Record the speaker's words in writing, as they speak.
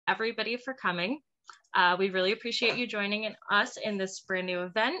everybody for coming. We really appreciate you joining us in this brand new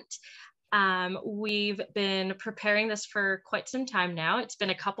event. We've been preparing this for quite some time now. It's been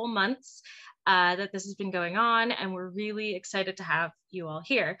a couple months that this has been going on, and we're really excited to have you all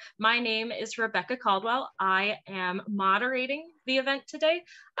here. My name is Rebecca Caldwell. I am moderating the event today.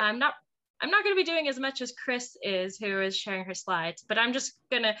 I'm not going to be doing as much as Chris is, who is sharing her slides, but I'm just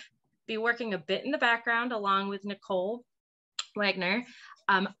going to be working a bit in the background along with Nicole Wagner.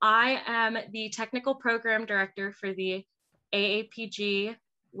 I am the technical program director for the AAPG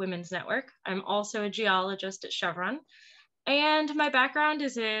Women's Network. I'm also a geologist at Chevron, and my background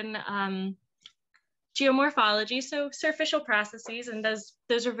is in geomorphology, so surficial processes, and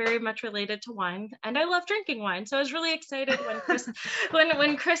those are very much related to wine, and I love drinking wine. So I was really excited when Chris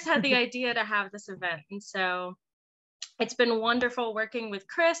when Chris had the idea to have this event, and so it's been wonderful working with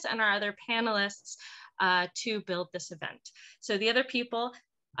Chris and our other panelists to build this event. So the other people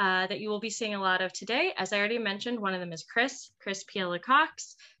that you will be seeing a lot of today, as I already mentioned, one of them is Chris Piela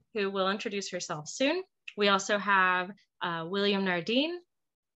Cox, who will introduce herself soon. We also have William Nardin,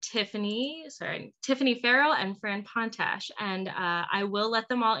 Tiffany Farrell, and Fran Pontasch, and I will let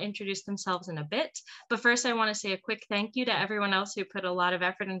them all introduce themselves in a bit. But first, I want to say a quick thank you to everyone else who put a lot of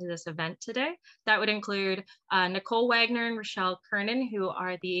effort into this event today. That would include Nicole Wagner and Rochelle Kernan, who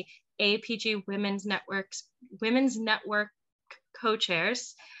are the APG Women's Network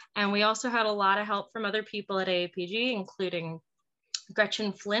co-chairs, and we also had a lot of help from other people at AAPG, including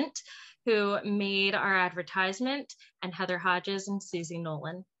Gretchen Flint, who made our advertisement, and Heather Hodges and Susie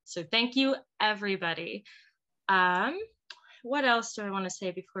Nolan. So thank you, everybody. What else do I want to say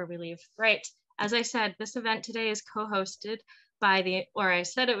before we leave? Right, as I said, this event today is co-hosted by the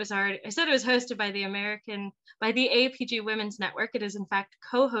hosted by the APG Women's Network. It is in fact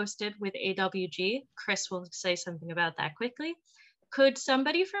co-hosted with AWG. Chris will say something about that quickly. Could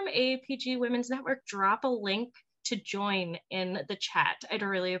somebody from APG Women's Network drop a link to join in the chat? I'd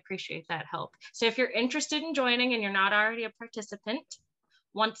really appreciate that help. So if you're interested in joining and you're not already a participant,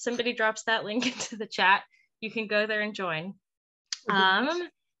 once somebody drops that link into the chat, you can go there and join.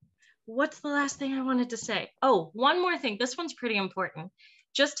 What's the last thing I wanted to say? Oh, one more thing. This one's pretty important.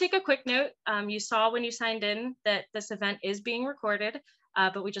 Just take a quick note. You saw when you signed in that this event is being recorded,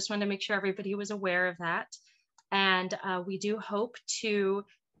 but we just wanted to make sure everybody was aware of that. And we do hope to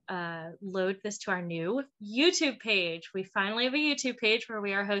load this to our new YouTube page. We finally have a YouTube page where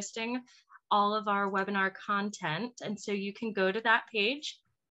we are hosting all of our webinar content. And so you can go to that page.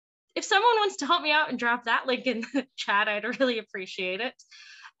 If someone wants to help me out and drop that link in the chat, I'd really appreciate it.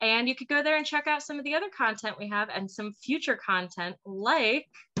 And you could go there and check out some of the other content we have and some future content like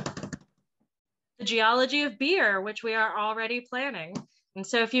the geology of beer, which we are already planning. And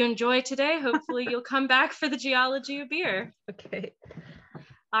so if you enjoy today, hopefully you'll come back for the geology of beer. Okay.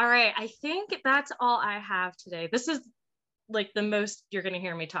 All right, I think that's all I have today. This is like the most you're going to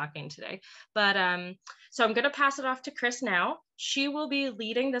hear me talking today. But so I'm going to pass it off to Chris now. She will be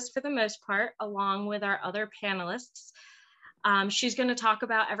leading this for the most part, along with our other panelists. She's going to talk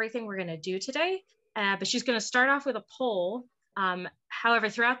about everything we're going to do today, but she's going to start off with a poll. However,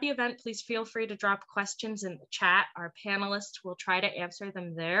 throughout the event, please feel free to drop questions in the chat. Our panelists will try to answer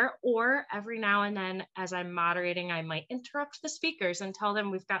them there, or every now and then as I'm moderating, I might interrupt the speakers and tell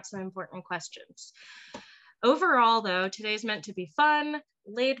them we've got some important questions. Overall, though, today's meant to be fun,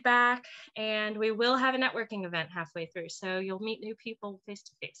 laid back, and we will have a networking event halfway through, so you'll meet new people face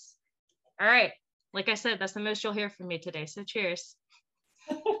to face. All right, like I said, that's the most you'll hear from me today, so cheers.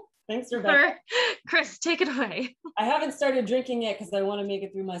 Thanks, Rebecca. Chris, take it away. I haven't started drinking yet because I want to make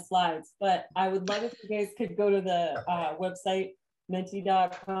it through my slides, but I would love if you guys could go to the website,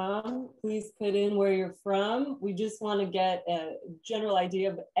 menti.com. Please put in where you're from. We just want to get a general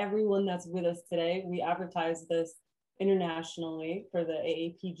idea of everyone that's with us today. We advertise this internationally for the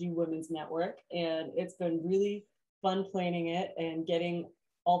AAPG Women's Network, and it's been really fun planning it and getting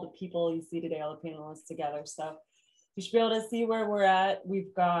all the people you see today, all the panelists together. So you should be able to see where we're at.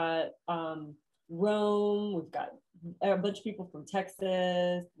 We've got Rome, we've got a bunch of people from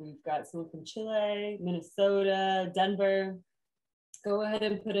Texas, we've got someone from Chile, Minnesota, Denver. Go ahead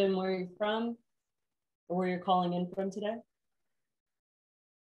and put in where you're from or where you're calling in from today.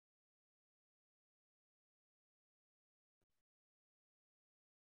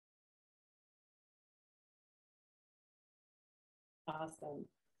 Awesome.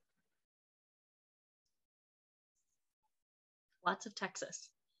 Lots of Texas.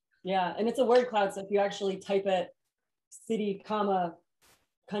 Yeah, and it's a word cloud, so if you actually type it city, comma,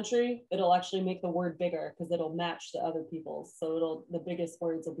 country, it'll actually make the word bigger because it'll match the other people's. So the biggest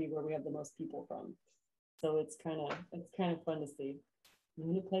words will be where we have the most people from. So it's kind of fun to see.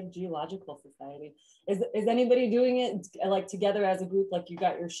 Winnipeg Geological Society. Is anybody doing it like together as a group? Like you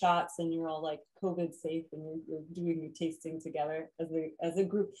got your shots and you're all like COVID safe and you're doing your tasting together as a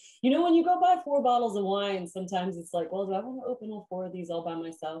group. You know, when you go buy 4 bottles of wine, sometimes it's like, well, do I want to open all 4 of these all by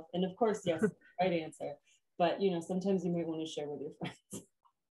myself? And of course, yes, right answer. But you know, sometimes you might want to share with your friends.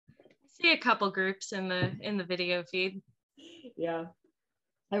 I see a couple groups in the video feed. Yeah.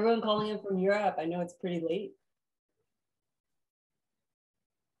 Everyone calling in from Europe. I know it's pretty late.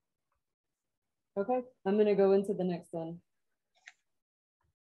 Okay, I'm gonna go into the next one.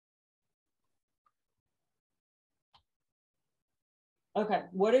 Okay,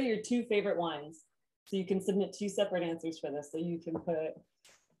 what are your 2 favorite wines? So you can submit 2 separate answers for this. So you can put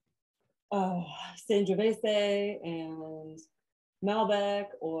Sangiovese and Malbec,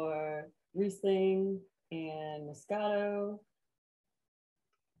 or Riesling and Moscato.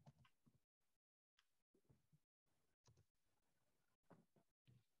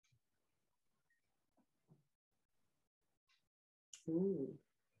 Ooh.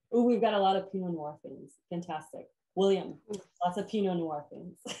 Ooh, we've got a lot of Pinot Noir things. Fantastic. William, lots of Pinot Noir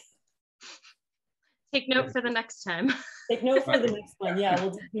things. Take note for the next time. Take note for the next one. Yeah,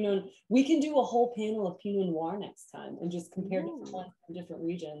 we'll do Pinot. We can do a whole panel of Pinot Noir next time and just compare different ones from different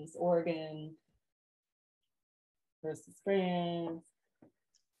regions. Oregon versus France.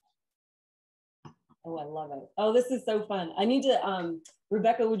 Oh, I love it. Oh, this is so fun. I need to,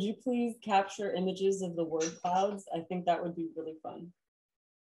 Rebecca, would you please capture images of the word clouds? I think that would be really fun.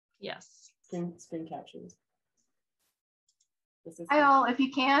 Yes. Screen captures. Hi all, if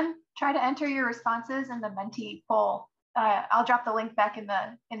you can, try to enter your responses in the Menti poll. I'll drop the link back in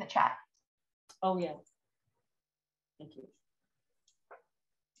the chat. Oh yeah. Thank you.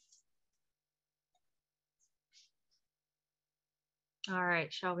 All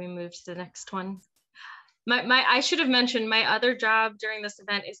right, shall we move to the next one? I should have mentioned my other job during this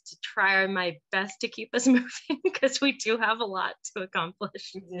event is to try my best to keep us moving because we do have a lot to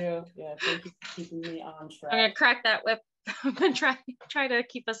accomplish. We do, yeah. Thank you for keeping me on track. I'm gonna crack that whip. I'm gonna try to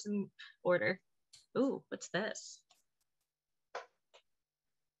keep us in order. Ooh, what's this?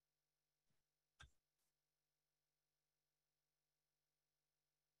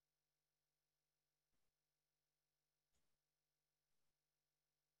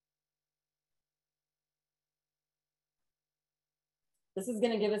 This is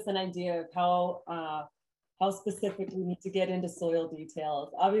going to give us an idea of how specific we need to get into soil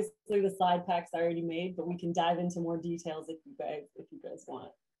details. Obviously, the slide pack's already made, but we can dive into more details if you guys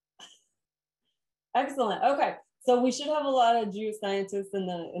want. Excellent. Okay, so we should have a lot of geoscientists in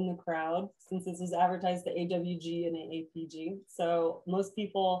the crowd since this was advertised to AWG and APG. So most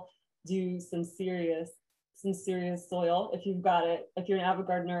people do some serious soil if you've got it. If you're an avid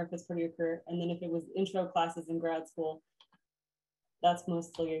gardener, if it's pretty occur, and then if it was intro classes in grad school. That's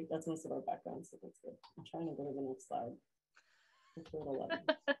most of our background, so that's good. I'm trying to go to the next slide.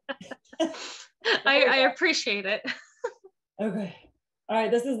 I appreciate it. Okay. All right,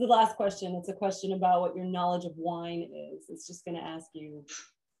 this is the last question. It's a question about what your knowledge of wine is. It's just going to ask you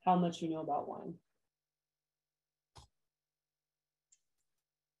how much you know about wine.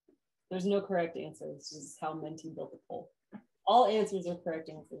 There's no correct answer. It's just how Menti built the poll. All answers are correct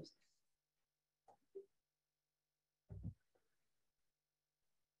answers.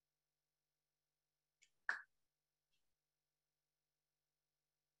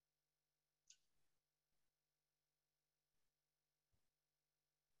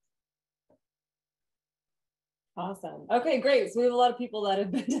 Awesome. Okay, great. So we have a lot of people that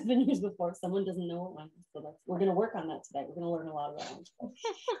have been to Vineyards before. Someone doesn't know what wine is, so we're going to work on that today. We're going to learn a lot about wine.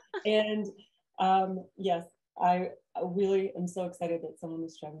 And yes, I really am so excited that someone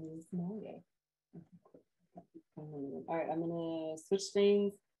was trying to use sommelier. All right, I'm going to switch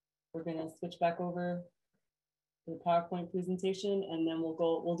screens. We're going to switch back over to the PowerPoint presentation, and then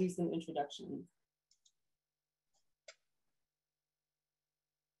we'll do some introductions.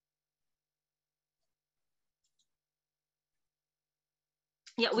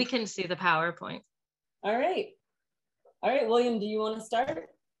 Yeah, we can see the PowerPoint. All right. William, do you want to start?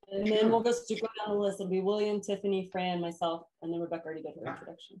 And then we'll just go down the list. It'll be William, Tiffany, Fran, myself, and then Rebecca already did her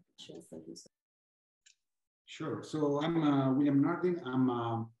introduction. Sure. So I'm William Nardin. I'm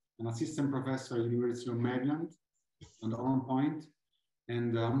an assistant professor at the University of Maryland on the Owen Point.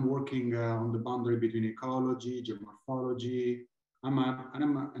 And I'm working on the boundary between ecology, geomorphology. I'm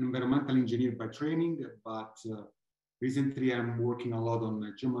an environmental engineer by training, but recently I'm working a lot on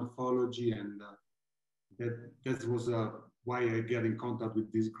geomorphology, and that was why I get in contact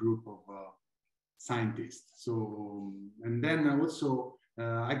with this group of scientists. So, and then also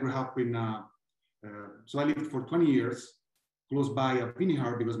I grew up in, so I lived for 20 years close by a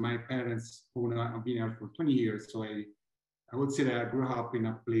vineyard because my parents own a vineyard for 20 years. So I would say that I grew up in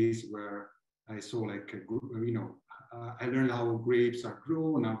a place where I saw like, I learned how grapes are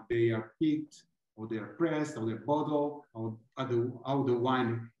grown, how they are picked, how they are pressed, how they're bottled, how the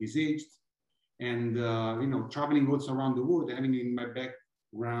wine is aged. And, traveling also around the world, having in my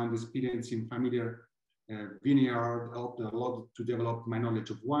background experience in familiar vineyard helped a lot to develop my knowledge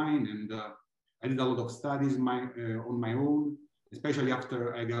of wine. And I did a lot of studies on my own, especially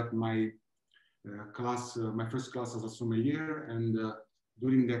after I got my my first class as a sommelier. And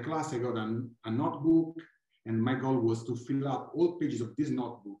during the class, I got a notebook, and my goal was to fill up all pages of this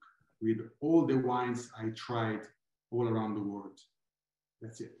notebook with all the wines I tried all around the world.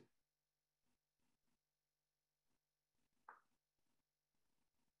 That's it.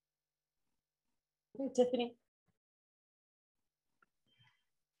 Okay, Tiffany.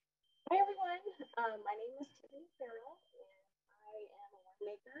 Hi, everyone. My name is Tiffany Farrell, and I am a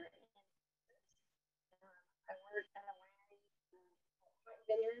winemaker. I work at a winery,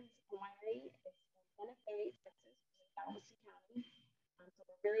 Vineyards Winery. It's in Santa Fe, Texas, which is Galveston County. So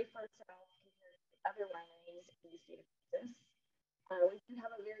we're very far south compared to other wineries in the state of Texas. We do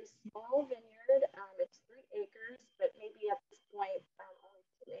have a very small vineyard. It's 3 acres, but maybe at this point, only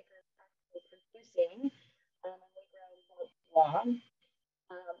 2 acres actually producing. And we grow long.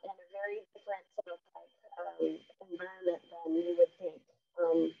 And a very different soil type environment than you would think.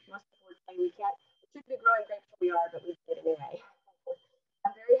 Most people would say we should be growing grapes where we are, but we did anyway.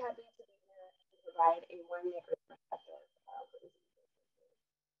 I'm very happy to be here to provide a winemaker's perspective.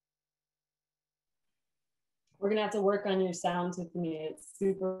 We're gonna have to work on your sound, Tiffany. It's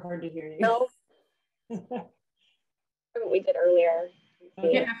super hard to hear you. No. What we did earlier.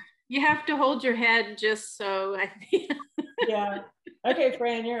 Okay. You have to hold your head just so I think. Yeah. Okay,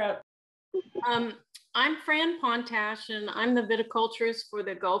 Fran, you're up. I'm Fran Pontasch, and I'm the viticulturist for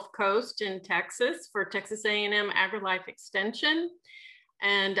the Gulf Coast in Texas for Texas A&M AgriLife Extension.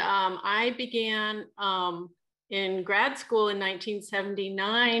 And I began in grad school in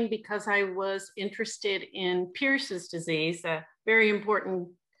 1979 because I was interested in Pierce's disease, a very important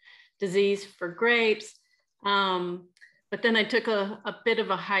disease for grapes. But then I took a bit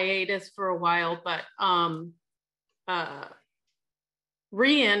of a hiatus for a while, but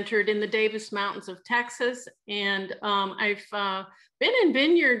re-entered in the Davis Mountains of Texas. And I've been in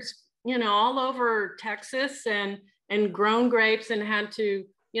vineyards, all over Texas and grown grapes and had to,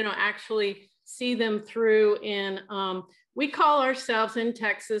 actually see them through. And we call ourselves in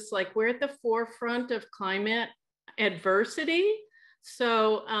Texas, like we're at the forefront of climate adversity.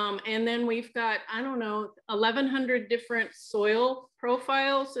 So, and then we've got, 1,100 different soil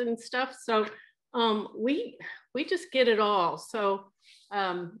profiles and stuff. So we just get it all. So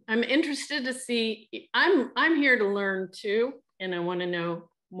I'm interested to see, I'm here to learn too, and I want to know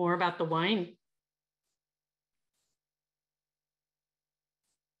more about the wine.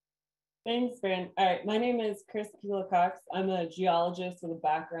 Thanks, Fran. All right, my name is Piela Cox. I'm a geologist with a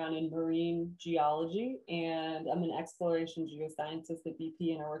background in marine geology, and I'm an exploration geoscientist at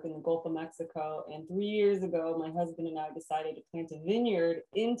BP, and I work in the Gulf of Mexico. And 3 years ago, my husband and I decided to plant a vineyard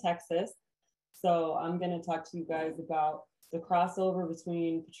in Texas. So I'm going to talk to you guys about the crossover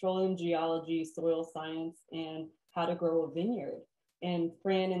between petroleum geology, soil science, and how to grow a vineyard. And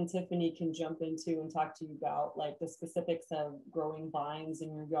Fran and Tiffany can jump into and talk to you about like the specifics of growing vines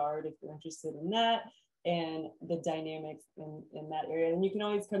in your yard if you're interested in that, and the dynamics in that area. And you can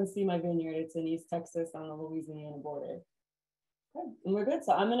always come see my vineyard. It's in East Texas on the Louisiana border. Okay, and we're good.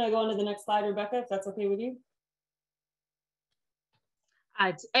 So I'm gonna go on to the next slide, Rebecca, if that's okay with you.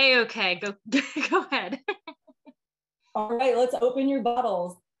 It's A-okay, go ahead. All right, let's open your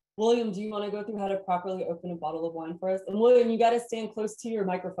bottles. William, do you want to go through how to properly open a bottle of wine for us? And William, you got to stand close to your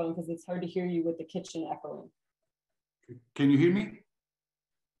microphone because it's hard to hear you with the kitchen echoing. Can you hear me?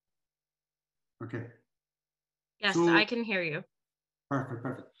 Okay. Yes, so, I can hear you.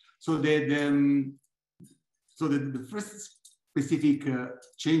 Perfect. So the first specific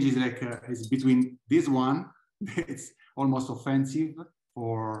change is is between this one. It's almost offensive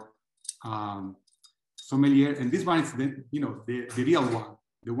for sommelier, and this one is the real one.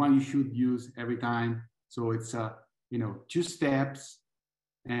 The one you should use every time. So it's 2 steps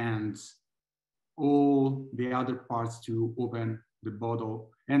and all the other parts to open the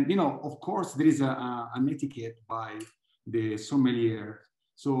bottle. And of course there is an etiquette by the sommelier.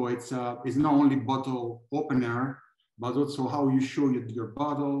 So it's not only bottle opener, but also how you show your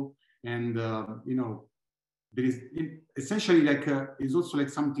bottle. And there is essentially it's also like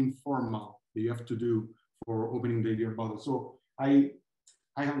something formal that you have to do for opening your bottle. So I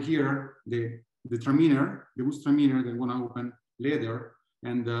have here the Traminer, the Wood Traminer that I want to open later.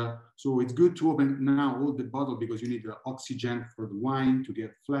 And so it's good to open now all the bottle because you need the oxygen for the wine to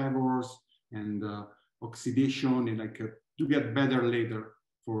get flavors and oxidation and like to get better later.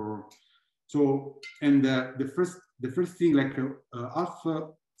 So and the first thing, like half a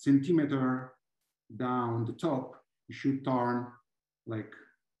centimeter down the top, you should turn like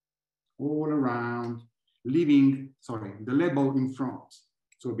all around, leaving the label in front.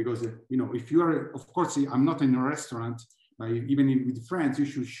 So because you know, if you are, of course, I'm not in a restaurant. Even with friends, you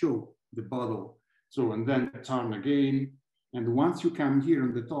should show the bottle. So, and then turn again. And once you come here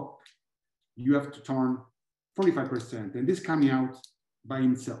on the top, you have to turn 45%. And this coming out by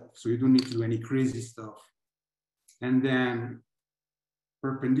himself. So you don't need to do any crazy stuff. And then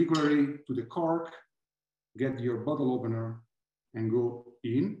perpendicularly to the cork, get your bottle opener and go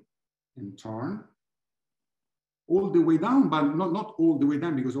in and turn all the way down, but not all the way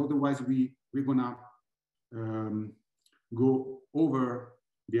down, because otherwise we're gonna go over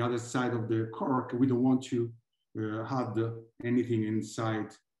the other side of the cork. We don't want to add anything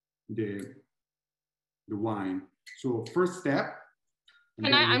inside the wine. So first step.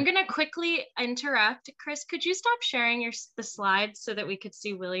 And I'm gonna quickly interrupt. Chris, could you stop sharing the slides so that we could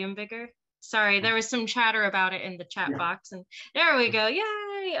see William bigger? Sorry, there was some chatter about it in the chat box, and there we go.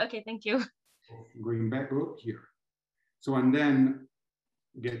 Yay! Okay, thank you. Going back up here. So, and then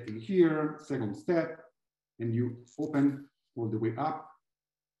getting here, second step, and you open all the way up.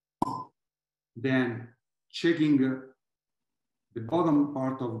 Then checking the bottom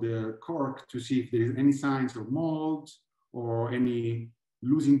part of the cork to see if there is any signs of mold or any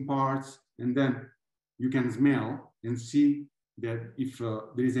losing parts. And then you can smell and see that if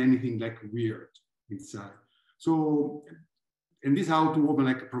there is anything like weird inside. So, and this is how to open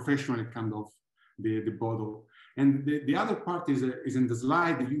like a professional kind of the bottle. And the other part is in the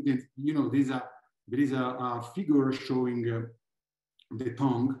slide. You can, you know, there is a figure showing the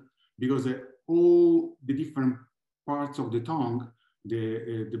tongue, because all the different parts of the tongue,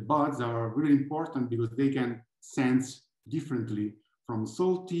 the buds are really important because they can sense differently from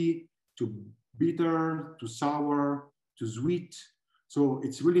salty to bitter to sour to sweet. So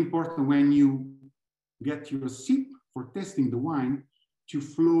it's really important when you get your sip for testing the wine to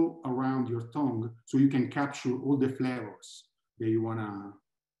flow around your tongue so you can capture all the flavors that you want to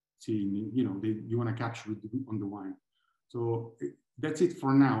see, you know, you want to capture on the wine. So that's it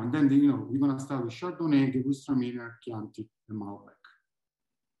for now. And then, you know, we're going to start with Chardonnay, Gewürztraminer, Chianti, and Malbec.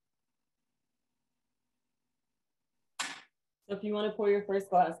 So if you want to pour your first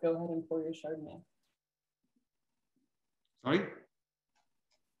glass, go ahead and pour your Chardonnay. Sorry?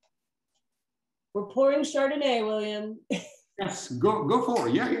 We're pouring Chardonnay, William. Yes, go for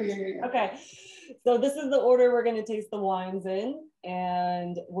it. Yeah. Okay, so this is the order we're going to taste the wines in,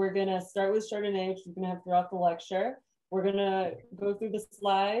 and we're going to start with Chardonnay, which we're going to have throughout the lecture. We're going to go through the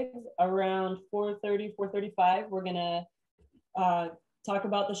slides around 4:30, 4:35. We're going to talk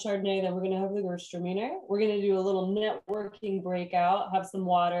about the Chardonnay, then we're going to have the Gewürztraminer. We're going to do a little networking breakout, have some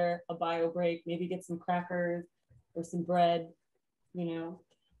water, a bio break, maybe get some crackers or some bread, you know.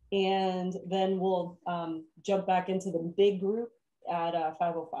 And then we'll jump back into the big group at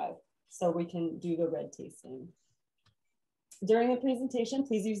 5:05 so we can do the red tasting. During the presentation,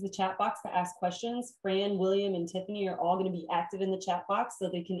 please use the chat box to ask questions. Fran, William, and Tiffany are all going to be active in the chat box so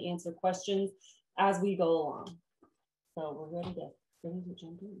they can answer questions as we go along. So we're ready to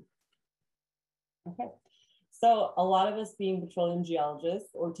jump in. Okay. So a lot of us being petroleum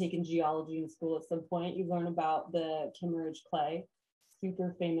geologists or taking geology in school at some point, you learn about the Kimmeridge clay,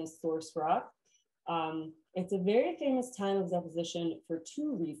 super famous source rock. It's a very famous time of deposition for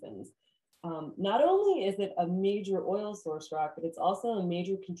two reasons. Not only is it a major oil source rock, but it's also a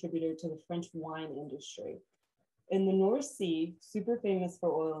major contributor to the French wine industry. In the North Sea, super famous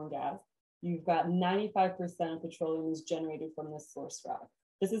for oil and gas, you've got 95% of petroleum is generated from this source rock.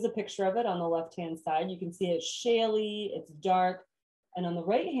 This is a picture of it on the left-hand side. You can see it's shaly, it's dark. And on the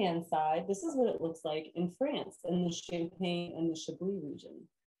right-hand side, this is what it looks like in France, in the Champagne and the Chablis region.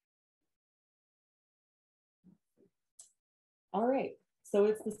 All right, so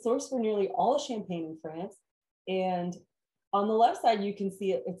it's the source for nearly all Champagne in France. And on the left side, you can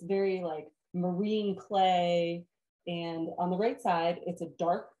see it's very like marine clay. And on the right side, it's a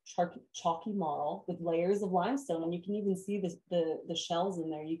dark, chalky marl with layers of limestone. And you can even see the shells in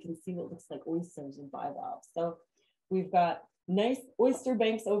there. You can see what looks like oysters and bivalves. So we've got nice oyster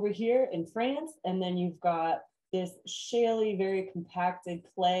banks over here in France. And then you've got this shaly, very compacted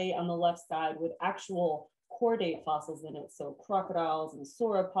clay on the left side with actual chordate fossils in it. So crocodiles and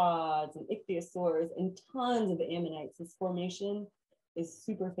sauropods and ichthyosaurs and tons of ammonites. This formation is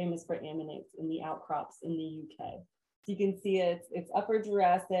super famous for ammonites in the outcrops in the UK. So you can see it's Upper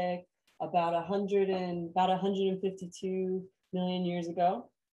Jurassic, about 152 million years ago.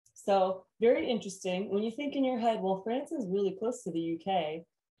 So very interesting. When you think in your head, well, France is really close to the UK.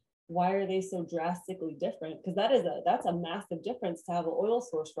 Why are they so drastically different? Because that's a massive difference to have an oil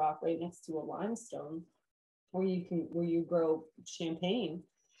source rock right next to a limestone where you grow champagne.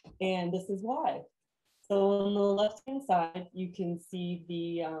 And this is why. So on the left-hand side, you can see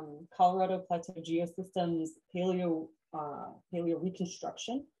the Colorado Plateau Geosystems paleo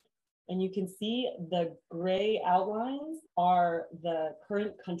reconstruction. And you can see the gray outlines are the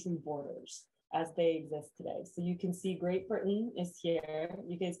current country borders as they exist today. So you can see Great Britain is here.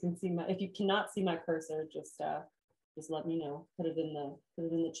 You guys can see if you cannot see my cursor, just let me know. Put it in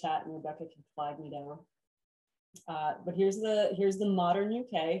the chat and Rebecca can flag me down. But here's the modern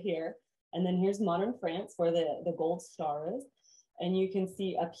UK here. And then here's modern France, where the gold star is. And you can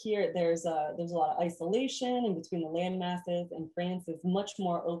see up here, there's a lot of isolation in between the land masses, and France is much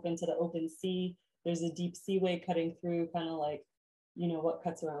more open to the open sea. There's a deep seaway cutting through, kind of like, you know, what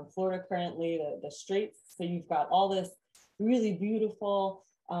cuts around Florida currently, the straits. So you've got all this really beautiful,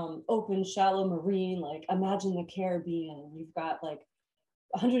 open, shallow marine, like imagine the Caribbean. You've got like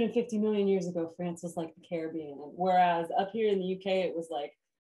 150 million years ago, France was like the Caribbean. Whereas up here in the UK, it was like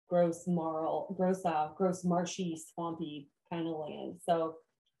gross, marshy, swampy kind of land. So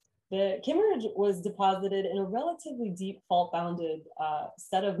the Kimmeridge was deposited in a relatively deep fault-bounded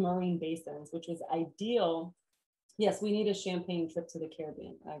set of marine basins, which was ideal. Yes, we need a champagne trip to the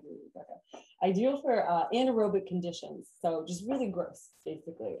Caribbean. I agree, Rebecca. Ideal for anaerobic conditions. So just really gross,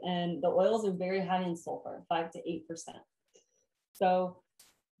 basically. And the oils are very high in sulfur, 5 to 8%. So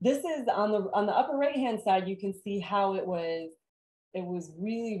this is on the upper right-hand side, you can see how it was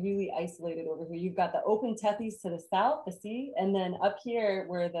really, really isolated over here. You've got the open Tethys to the south, the sea, and then up here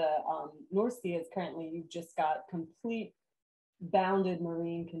where the North Sea is currently, you've just got complete bounded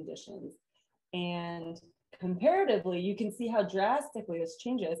marine conditions. And comparatively, you can see how drastically this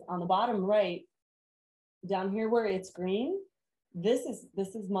changes. On the bottom right, down here where it's green, this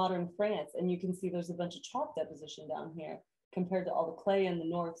is modern France, and you can see there's a bunch of chalk deposition down here compared to all the clay in the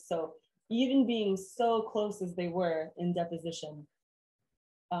north. So even being so close as they were in deposition,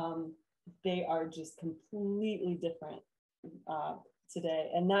 they are just completely different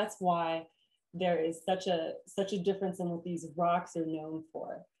today. And that's why there is such a difference in what these rocks are known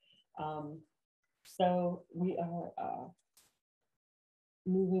for. So we are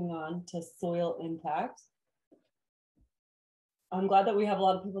moving on to soil impact. I'm glad that we have a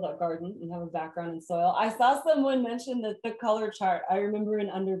lot of people that garden and have a background in soil. I saw someone mention that the color chart. I remember in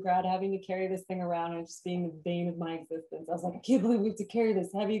undergrad having to carry this thing around and just being the bane of my existence. I was like, I can't believe we have to carry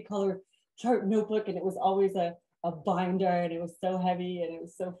this heavy color chart notebook, and it was always a binder, and it was so heavy, and it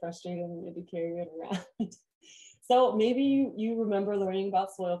was so frustrating. We had to carry it around. So maybe you remember learning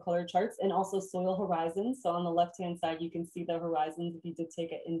about soil color charts and also soil horizons. So on the left-hand side, you can see the horizons if you did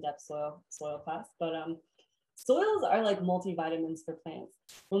take an in-depth soil class. But soils are like multivitamins for plants.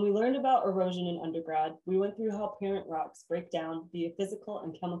 When we learned about erosion in undergrad, we went through how parent rocks break down via physical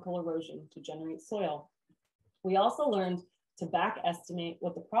and chemical erosion to generate soil. We also learned to back estimate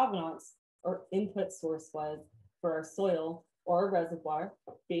what the provenance or input source was for our soil or a reservoir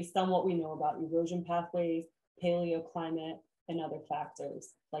based on what we know about erosion pathways, paleoclimate, and other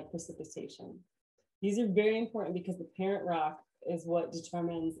factors like precipitation. These are very important because the parent rock is what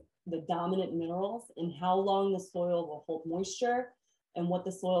determines the dominant minerals and how long the soil will hold moisture and what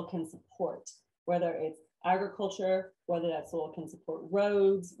the soil can support, whether it's agriculture, whether that soil can support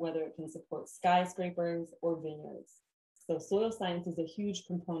roads, whether it can support skyscrapers or vineyards. So soil science is a huge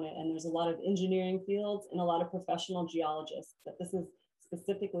component, and there's a lot of engineering fields and a lot of professional geologists that this is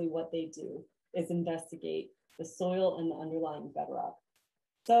specifically what they do, is investigate the soil and the underlying bedrock.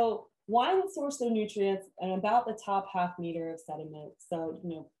 So wine source of nutrients and about the top half meter of sediment. So,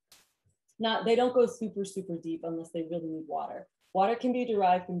 you know, they don't go super, super deep unless they really need water. Water can be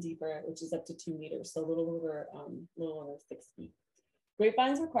derived from deeper, which is up to 2 meters, so a little over 6 feet.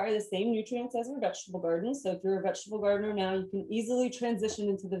 Grapevines require the same nutrients as your vegetable garden. So if you're a vegetable gardener now, you can easily transition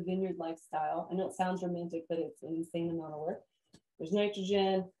into the vineyard lifestyle. I know it sounds romantic, but it's an insane amount of work. There's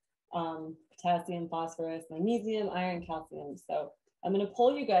nitrogen, potassium, phosphorus, magnesium, iron, calcium. So I'm going to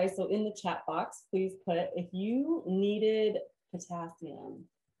poll you guys. So in the chat box, please put, if you needed potassium,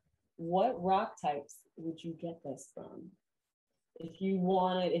 what rock types would you get this from? If you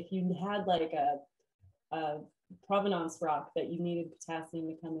had like a provenance rock that you needed potassium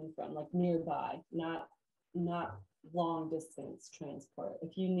to come in from, like nearby, not long distance transport.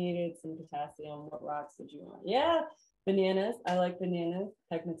 If you needed some potassium, what rocks would you want? Yeah, bananas. I like bananas,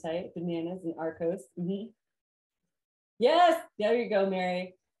 pegmatite, bananas, and Arcos. Yes, there you go,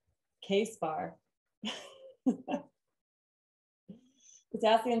 Mary. K-spar.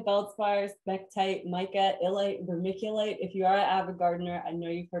 Potassium feldspar, smectite, mica, illite, vermiculite. If you are an avid gardener, I know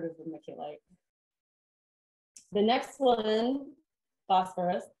you've heard of vermiculite. The next one,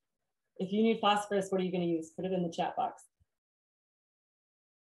 phosphorus. If you need phosphorus, what are you going to use? Put it in the chat box.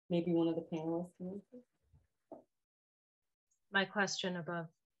 Maybe one of the panelists can answer. My question above.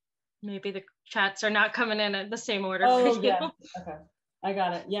 Maybe the chats are not coming in the same order Oh, for you. yeah. Okay. I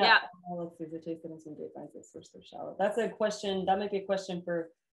got it. Yeah. Yeah. Let's see. The taste of some grapevines is first or shallow. That's a question. That might be a question for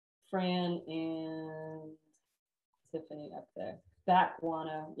Fran and Tiffany up there. Back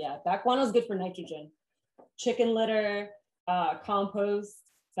guano. Yeah. Back guano is good for nitrogen. Chicken litter, compost,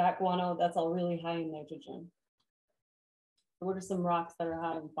 back guano, that's all really high in nitrogen. What are some rocks that are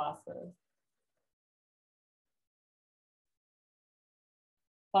high in phosphorus?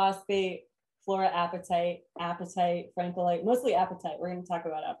 Phosphate, fluoroapatite, apatite, francolite, mostly apatite. We're going to talk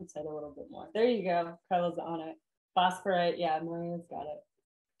about apatite a little bit more. There you go. Carla's on it. Phosphorite. Yeah, Maria's got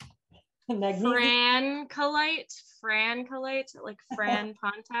it. Magnesium. Francolite, like Fran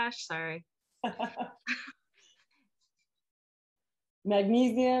Pontasch. Sorry.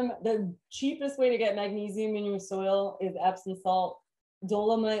 Magnesium. The cheapest way to get magnesium in your soil is Epsom salt.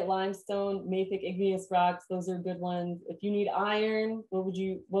 Dolomite, limestone, mafic, igneous rocks, those are good ones. If you need iron, what would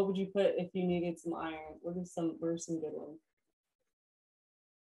you put if you needed some iron? What are some good ones?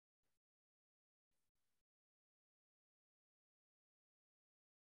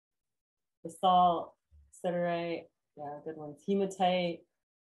 Basalt, siderite, yeah, good ones. Hematite,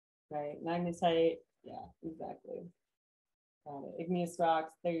 right? Magnetite, yeah, exactly. Igneous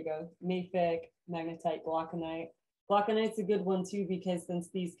rocks, there you go. Mafic, magnetite, glauconite. Glauconite's a good one too, because since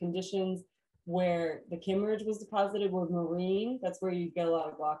these conditions where the Kimmeridge was deposited were marine, that's where you get a lot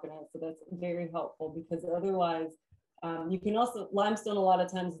of glauconite. So that's very helpful, because otherwise you can also, limestone a lot of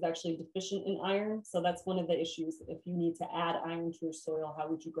times is actually deficient in iron. So that's one of the issues. If you need to add iron to your soil, how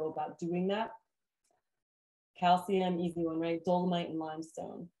would you go about doing that? Calcium, easy one, right? Dolomite and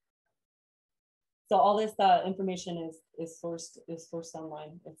limestone. So all this information is sourced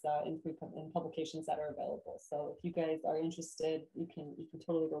online. It's in publications that are available. So if you guys are interested, you can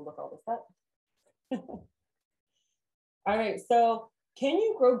totally go look all this up. All right. So can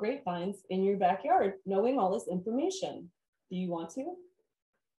you grow grapevines in your backyard, knowing all this information? Do you want to?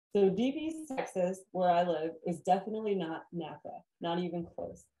 So DB, Texas, where I live, is definitely not Napa, not even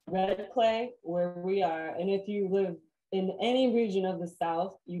close. Red clay, where we are, and if you live in any region of the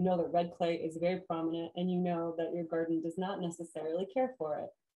South, you know that red clay is very prominent, and you know that your garden does not necessarily care for it.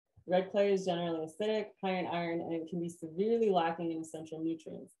 Red clay is generally acidic, high in iron, and it can be severely lacking in essential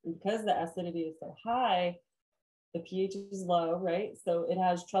nutrients. And because the acidity is so high, the pH is low, right? So it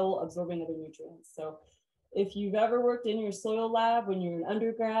has trouble absorbing other nutrients. So if you've ever worked in your soil lab when you're an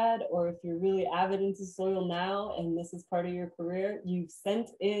undergrad, or if you're really avid into soil now, and this is part of your career, you've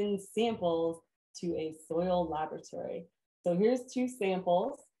sent in samples to a soil laboratory. So here's 2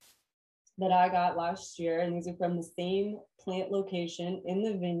 samples that I got last year, and these are from the same plant location in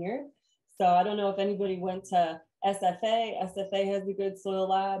the vineyard. So I don't know if anybody went to SFA. SFA has a good soil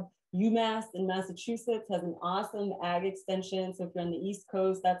lab. UMass in Massachusetts has an awesome ag extension. So if you're on the East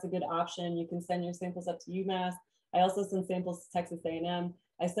Coast, that's a good option. You can send your samples up to UMass. I also send samples to Texas A&M.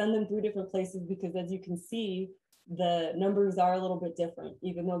 I send them through different places because, as you can see, the numbers are a little bit different,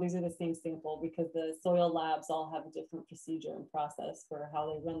 even though these are the same sample, because the soil labs all have a different procedure and process for how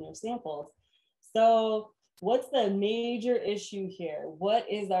they run their samples. So what's the major issue here? What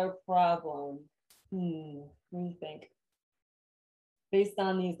is our problem? What do you think? Based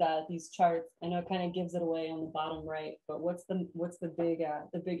on these charts, I know it kind of gives it away on the bottom right, but what's the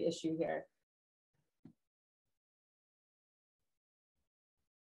big issue here?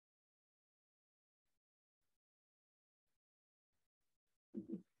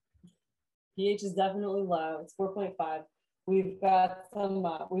 pH is definitely low. It's 4.5. We've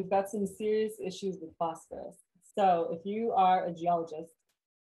got some serious issues with phosphorus. So if you are a geologist,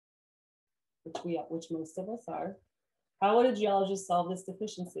 which most of us are, how would a geologist solve this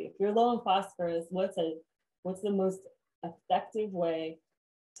deficiency? If you're low in phosphorus, what's the most effective way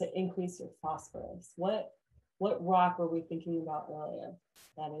to increase your phosphorus? What rock were we thinking about earlier?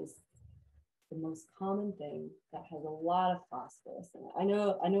 That is the most common thing that has a lot of phosphorus in it.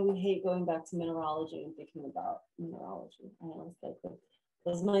 I know we hate going back to mineralogy and thinking about mineralogy. I know it's like it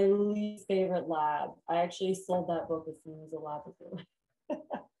was my least favorite lab. I actually sold that book as soon as a laboratory.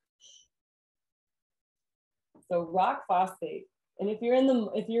 So rock phosphate. And if you're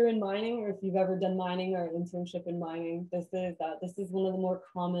in mining, or if you've ever done mining or internship in mining, this is one of the more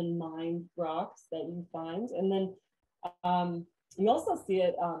common mined rocks that you find. And then You also see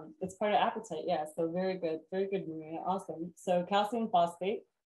it, it's part of apatite, yeah, so very good, Maria, awesome. So calcium phosphate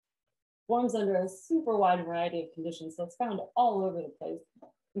forms under a super wide variety of conditions, so it's found all over the place,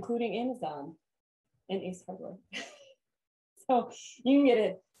 including Amazon and Ace Hardware. So you can get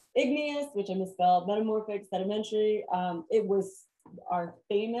it igneous, which I misspelled, metamorphic, sedimentary. It was our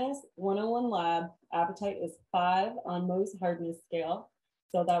famous 101 lab. Apatite is 5 on Mohs hardness scale.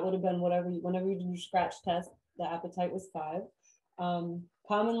 So that would have been whenever you do your scratch test, the apatite was 5.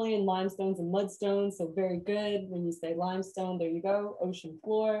 Commonly in limestones and mudstones, so very good. When you say limestone, there you go. Ocean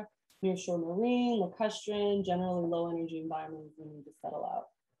floor, near shore marine, lacustrine, generally low energy environments you need to settle out.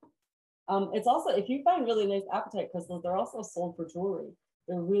 It's also, if you find really nice apatite crystals, they're also sold for jewelry.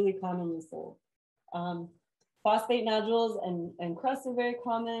 They're really commonly sold. Phosphate nodules and crusts are very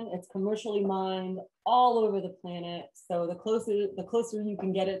common. It's commercially mined all over the planet. So the closer you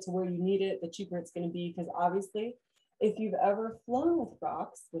can get it to where you need it, the cheaper it's going to be. Because obviously, if you've ever flown with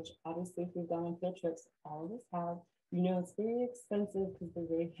rocks, which obviously if we've gone on field trips, all of us have, you know it's very expensive because they're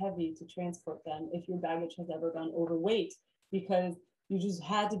very heavy to transport them if your baggage has ever gone overweight, because you just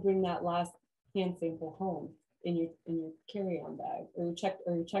had to bring that last hand sample home in your carry-on bag or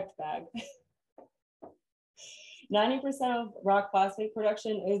your checked bag. 90% of rock phosphate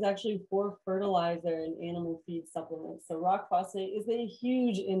production is actually for fertilizer and animal feed supplements. So rock phosphate is a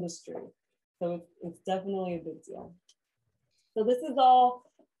huge industry. So it's definitely a big deal. So this is all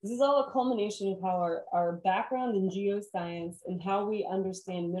a culmination of how our background in geoscience and how we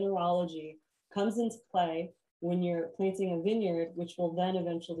understand mineralogy comes into play when you're planting a vineyard, which will then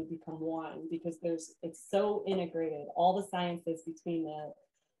eventually become wine, because it's so integrated, all the sciences between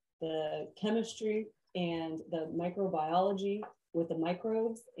the chemistry and the microbiology with the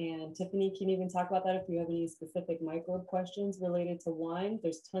microbes. And Tiffany can even talk about that if you have any specific microbe questions related to wine.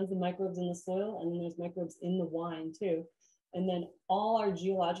 There's tons of microbes in the soil, and then there's microbes in the wine too. And then all our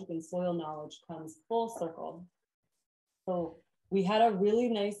geologic and soil knowledge comes full circle. So we had a really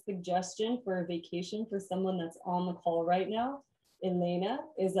nice suggestion for a vacation for someone that's on the call right now. Elena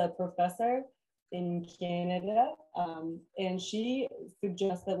is a professor in Canada, and she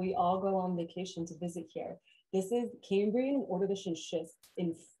suggests that we all go on vacation to visit here. This is Cambrian and Ordovician schist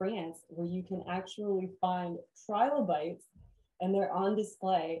in France, where you can actually find trilobites, and they're on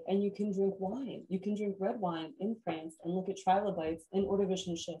display, and you can drink wine. You can drink red wine in France and look at trilobites and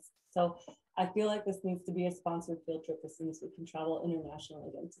Ordovician schist. So I feel like this needs to be a sponsored field trip as soon as we can travel internationally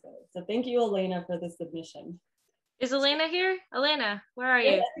again together. So thank you, Elena, for the submission. Is Elena here? Elena, where are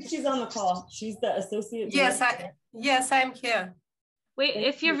you? I think she's on the call. She's the associate. Yes, I'm here. Wait,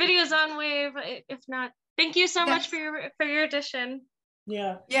 if your video's on, wave. If not, thank you so much for your addition.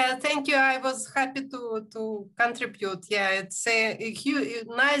 Yeah. Yeah, thank you. I was happy to contribute. Yeah, it's a huge,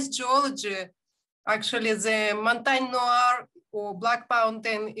 nice geology. Actually, the Montagne Noire or Black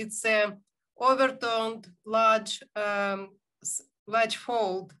Mountain, it's a overturned large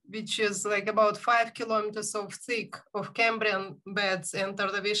fold, which is like about 5 kilometers of thick of Cambrian beds and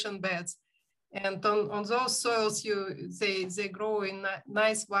Ordovician beds. And on those soils, they grow in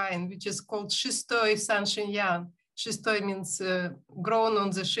nice wine, which is called Schisteux Saint-Chinian. Schisteux means grown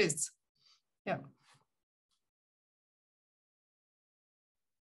on the schists. Yeah.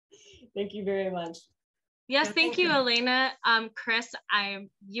 Thank you very much. Yes, thank you, Elena. Chris,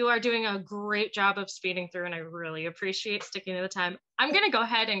 you are doing a great job of speeding through, and I really appreciate sticking to the time. I'm going to go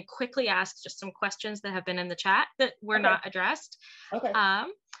ahead and quickly ask just some questions that have been in the chat that were not addressed. Okay.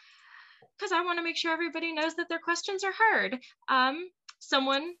 Because I want to make sure everybody knows that their questions are heard.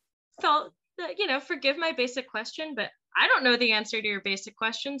 Someone felt that, forgive my basic question, but I don't know the answer to your basic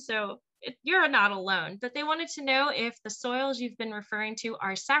question, so you're not alone. But they wanted to know if the soils you've been referring to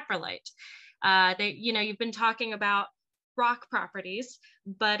are saprolite. You've been talking about rock properties,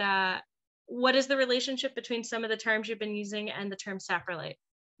 but what is the relationship between some of the terms you've been using and the term saprolite?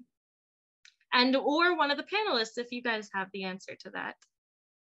 Or one of the panelists, if you guys have the answer to that.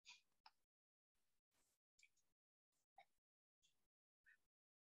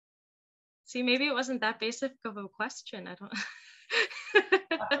 See, maybe it wasn't that basic of a question. I don't.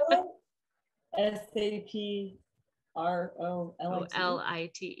 S-A-P-R-O-L-I-T-E.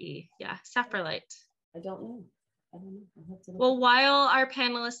 Yeah, saprolite. I don't know. Well, while our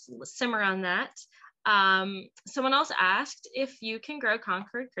panelists simmer on that, someone else asked if you can grow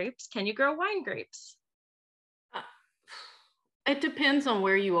Concord grapes. Can you grow wine grapes? It depends on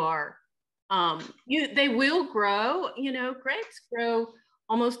where you are. They will grow. Grapes grow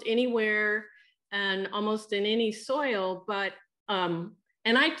almost anywhere and almost in any soil, but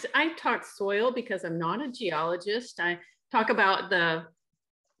and I talk soil because I'm not a geologist. I talk about the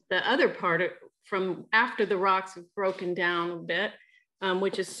other part from after the rocks have broken down a bit,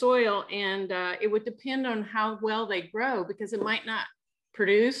 which is soil. And it would depend on how well they grow, because it might not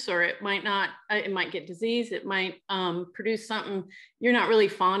produce, or it might not, it might get disease. It might produce something you're not really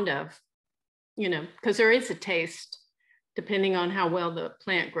fond of, you know, because there is a taste depending on how well the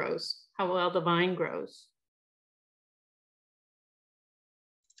plant grows, how well the vine grows.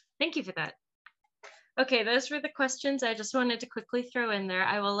 Thank you for that. Okay, those were the questions I just wanted to quickly throw in there.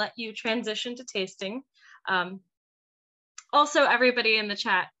 I will let you transition to tasting. Also, everybody in the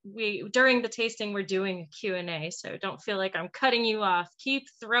chat, during the tasting, we're doing a Q&A, so don't feel like I'm cutting you off. Keep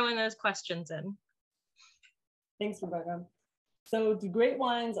throwing those questions in. Thanks, Rebecca. So do great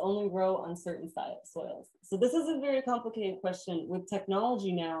wines only grow on certain soils? So this is a very complicated question. With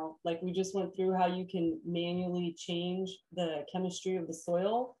technology now, like we just went through how you can manually change the chemistry of the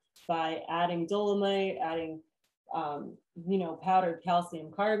soil by adding dolomite, adding you know, powdered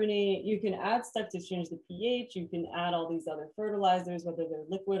calcium carbonate. You can add stuff to change the pH. You can add all these other fertilizers, whether they're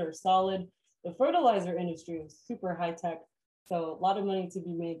liquid or solid. The fertilizer industry is super high tech, so a lot of money to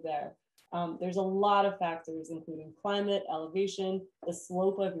be made there. There's a lot of factors, including climate, elevation, the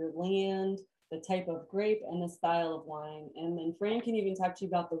slope of your land, the type of grape, and the style of wine. And then Fran can even talk to you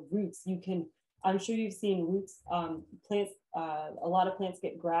about the roots. You can, I'm sure you've seen roots, plants, a lot of plants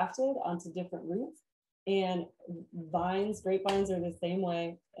get grafted onto different roots. And vines, grapevines are the same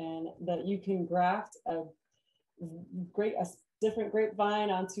way, and that you can graft a different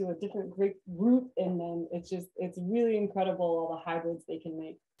grapevine onto a different grape root, and then it's really incredible all the hybrids they can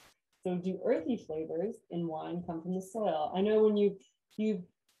make. So do earthy flavors in wine come from the soil? I know when you've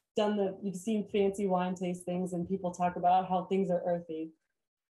seen fancy wine tastings and people talk about how things are earthy,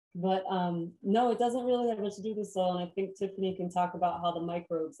 but no, it doesn't really have much to do with the soil. And I think Tiffany can talk about how the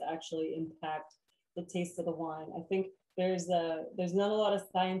microbes actually impact the taste of the wine. I think there's not a lot of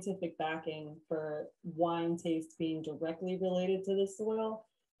scientific backing for wine taste being directly related to the soil.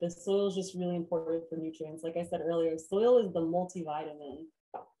 The soil is just really important for nutrients. Like I said earlier, soil is the multivitamin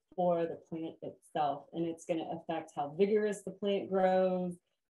for the plant itself, and it's going to affect how vigorous the plant grows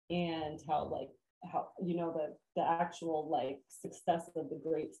and how you know the actual like success of the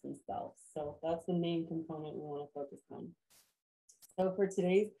grapes themselves. So that's the main component we want to focus on. So for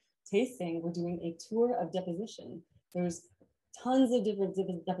today's tasting, we're doing a tour of deposition. There's tons of different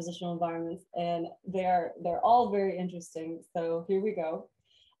depositional environments, and they're all very interesting. So here we go.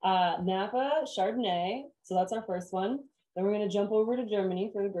 Napa Chardonnay, so that's our first one. Then we're going to jump over to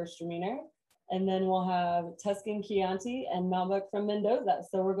Germany for the Gewürztraminer, and then we'll have Tuscan Chianti and Malbec from Mendoza.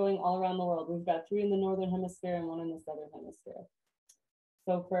 So we're going all around the world. We've got 3 in the Northern Hemisphere and 1 in the Southern Hemisphere.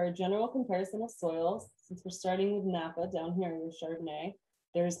 So for a general comparison of soils, since we're starting with Napa down here with Chardonnay,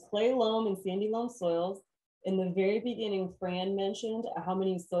 there's clay loam and sandy loam soils. In the very beginning, Fran mentioned how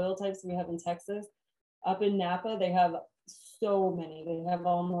many soil types we have in Texas. Up in Napa, they have so many. They have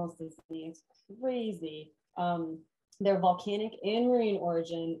almost as many. It's crazy. They're volcanic and marine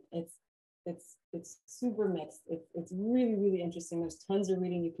origin. It's super mixed. It's really, really interesting. There's tons of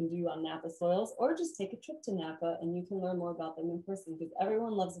reading you can do on Napa soils, or just take a trip to Napa and you can learn more about them in person, because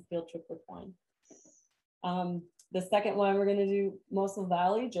everyone loves a field trip with wine. The second one, we're going to do Mosel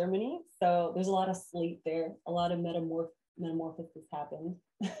Valley, Germany. So there's a lot of slate there. A lot of metamorphosis happened.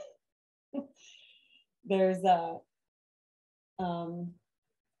 There's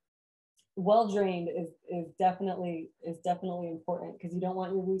well drained is definitely important, because you don't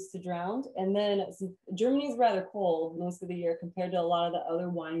want your roots to drown. And then Germany is rather cold most of the year compared to a lot of the other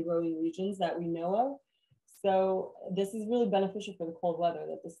wine growing regions that we know of. So this is really beneficial for the cold weather,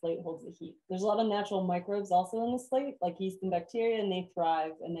 that the slate holds the heat. There's a lot of natural microbes also in the slate, like yeast and bacteria, and they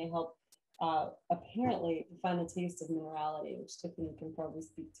thrive and they help apparently find the taste of minerality, which Tiffany can probably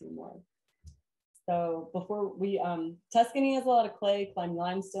speak to more. So before we, Tuscany has a lot of clay, lime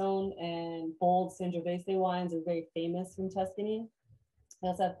limestone, and bold Sangiovese wines are very famous from Tuscany. They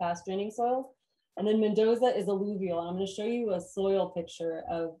also have fast draining soils. And then Mendoza is alluvial. And I'm going to show you a soil picture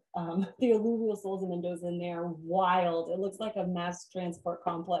of the alluvial soils in Mendoza, and they are wild. It looks like a mass transport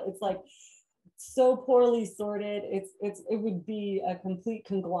complex. It's like so poorly sorted. It would be a complete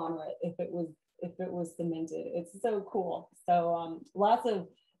conglomerate if it was cemented. It's so cool. So lots of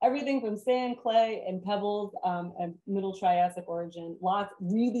everything from sand, clay, and pebbles, and middle Triassic origin, lots,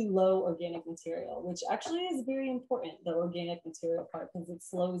 really low organic material, which actually is very important, the organic material part, because it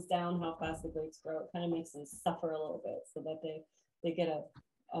slows down how fast the grapes grow. It kind of makes them suffer a little bit so that they get a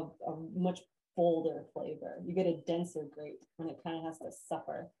much bolder flavor. You get a denser grape when it kind of has to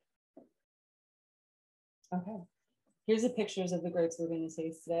suffer. Okay, here's the pictures of the grapes we're going to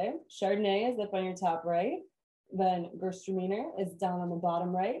taste today. Chardonnay is up on your top right. Then Gewürztraminer is down on the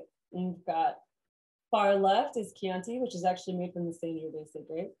bottom right. And you've got far left is Chianti, which is actually made from the Sangiovese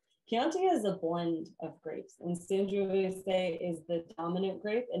grape. Chianti is a blend of grapes, and Sangiovese is the dominant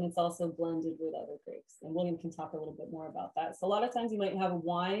grape, and it's also blended with other grapes. And William can talk a little bit more about that. So a lot of times you might have a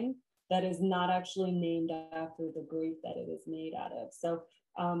wine that is not actually named after the grape that it is made out of. So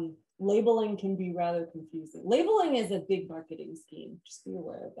labeling can be rather confusing. Labeling is a big marketing scheme. Just be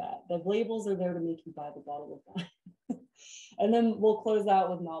aware of that. The labels are there to make you buy the bottle of wine. And then we'll close out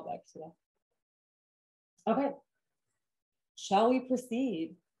with Malbec today. Okay. Shall we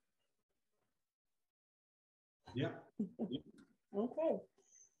proceed? Yeah. Okay.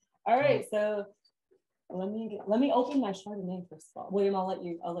 All right. So let me open my Chardonnay first of all. William, I'll let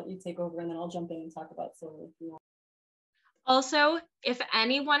you take over, and then I'll jump in and talk about silver if you want. Also, if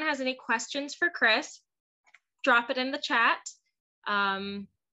anyone has any questions for Chris, drop it in the chat. And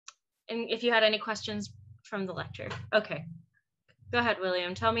if you had any questions from the lecture. Okay. Go ahead,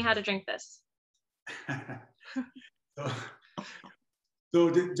 William. Tell me how to drink this. So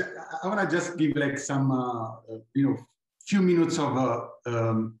I want to just give like some, few minutes of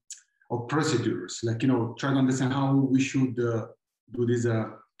procedures, like, try to understand how we should do this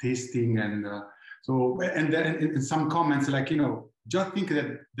tasting, and and some comments, like, just think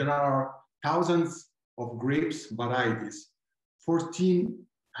that there are thousands of grapes varieties,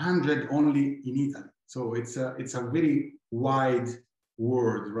 1,400 only in Italy. So it's a very wide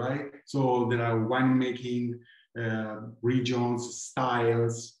world, right? So there are winemaking regions,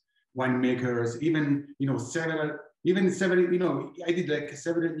 styles, winemakers, even several, I did like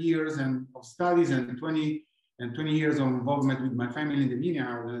several years of studies and 20 years of involvement with my family in the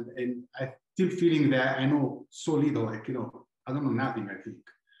vineyard, and I still feeling that I know so little, like, I don't know nothing, I think,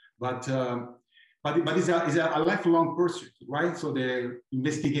 but it's a lifelong pursuit, right? So they're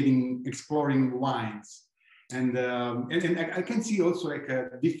investigating, exploring wines, and I can see also like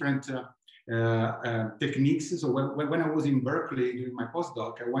different techniques. So when I was in Berkeley doing my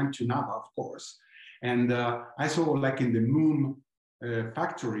postdoc, I went to Napa, of course, and I saw, like, in the Moon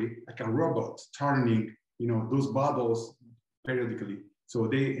factory, like a robot turning, those bottles periodically. So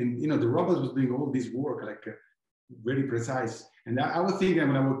the robot was doing all this work, like very precise. And I was thinking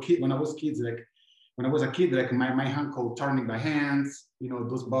when I was a kid, like my uncle turning by hands,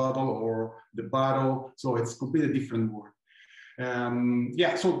 those bottle or the bottle. So it's completely different work.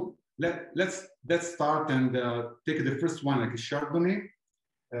 Yeah. So let's start and take the first one, like a Chardonnay.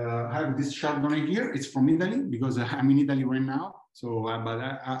 I have this Chardonnay here. It's from Italy because I'm in Italy right now. So, but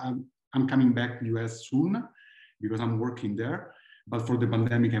I'm coming back to US soon because I'm working there. But for the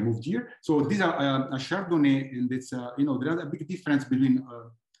pandemic, I moved here. So these are a Chardonnay, and it's there's a big difference between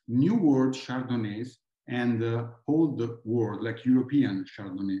New World Chardonnays and Old World, like European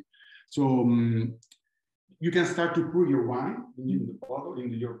Chardonnay. So you can start to pour your wine in the bottle,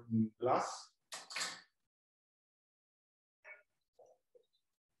 in your glass.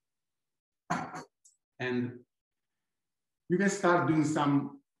 And you can start doing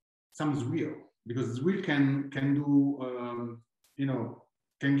some swill, because swill can do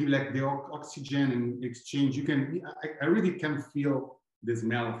can give like the oxygen and exchange. I really can feel the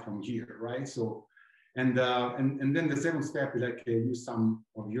smell from here, right? So and then the second step is like use some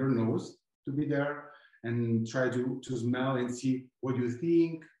of your nose to be there and try to smell and see what you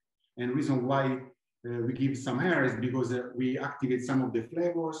think. And reason why we give some air is because we activate some of the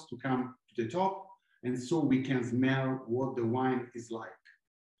flavors to come to the top, and so we can smell what the wine is like.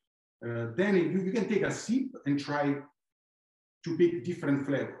 Then you can take a sip and try to pick different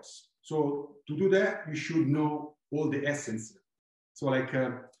flavors. So to do that, you should know all the essence. So like,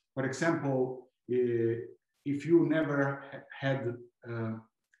 for example, if you never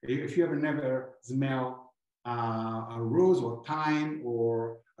never smell a rose or thyme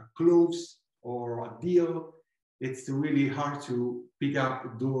or a cloves or a dill, it's really hard to pick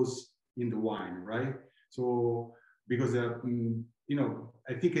up those in the wine, right? So because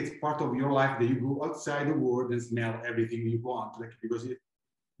I think it's part of your life that you go outside the world and smell everything you want, like, because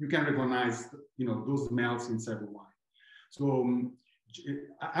you can recognize those smells inside the wine. So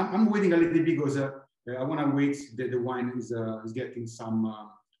I'm waiting a little bit because I want to wait that the wine is getting some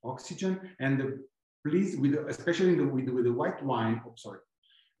oxygen. And please, especially with the white wine,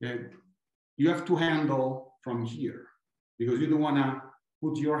 you have to handle from here, because you don't want to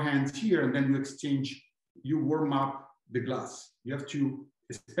put your hands here and then you warm up the glass. You have to,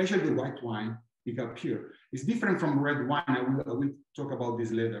 especially the white wine, pick up here. It's different from red wine. I will talk about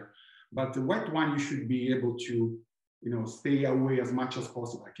this later. But the white wine, you should be able to, stay away as much as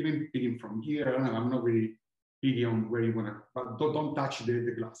possible. I can pick from here. I don't know, I'm not really picky on where you want to, but don't touch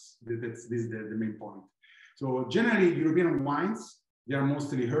the glass. This is the main point. So generally, European wines, they are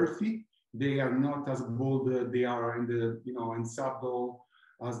mostly earthy, they are not as bold. They are in the, you know, and subtle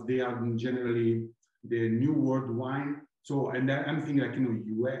as they are generally the New World wine. So, and I'm thinking like, you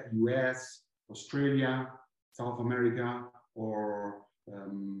know, US, Australia, South America, or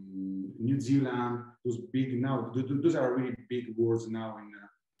New Zealand, those big now, those are really big words now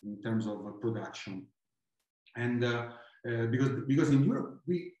in terms of production. And because in Europe,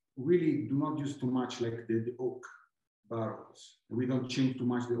 we really do not use too much like the oak barrels. We don't change too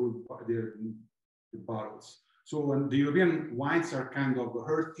much the barrels. So when the European wines are kind of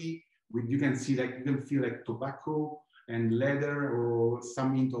earthy, you can see like, you can feel like tobacco and leather or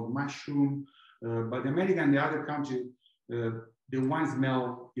some hint of mushroom. But the American and the other countries, the wine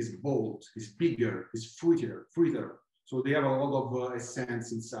smell is bold, is bigger, is fruitier. So they have a lot of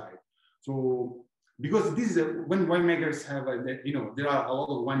essence inside. So because this is when winemakers have, you know, there are a lot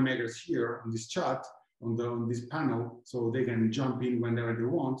of winemakers here on this chat, on this panel, so they can jump in whenever they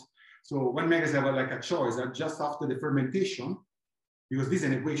want. So winemakers have like a choice that just after the fermentation, because this is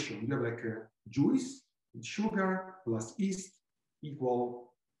an equation, you have like a juice, sugar plus yeast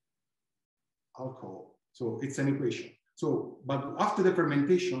equal alcohol. So it's an equation. So, but after the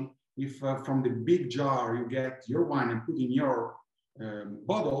fermentation, if from the big jar you get your wine and put in your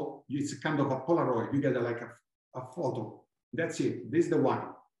bottle, it's kind of a Polaroid. You get like a photo. That's it. This is the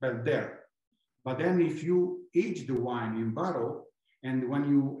wine, but there. But then if you age the wine in barrel, and when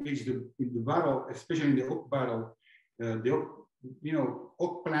you age the barrel, especially in the oak barrel, the oak, you know,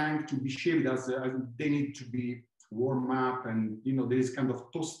 oak plank to be shaved as they need to be warm up, and you know there is kind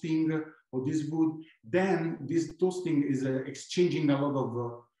of toasting of this wood. Then this toasting is exchanging a lot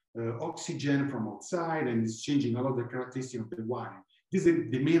of oxygen from outside, and it's changing a lot of the characteristics of the wine. This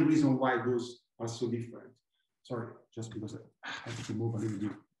is the main reason why those are so different. Sorry, just because I have to move a little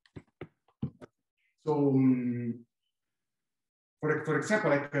bit. So, for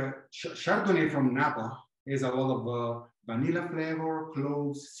example, like Chardonnay from Napa has a lot of vanilla flavor,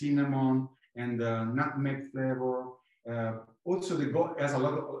 cloves, cinnamon, and nutmeg flavor. Also, the gold has a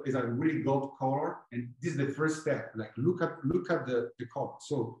lot of, is a really gold color, and this is the first step. Like look at the color.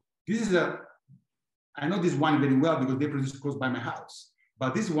 So this is I know this wine very well because they produce close by my house.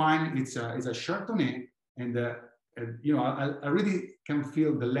 But this wine, it's a Chardonnay, and you know, I really can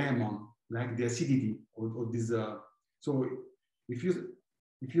feel the lemon, like the acidity of this. So if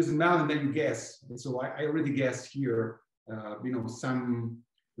you smell and then you guess, so I already guessed here, you know, some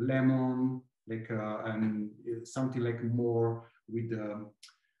lemon, like and something like more with you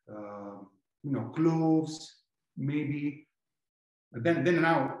know, cloves maybe. Then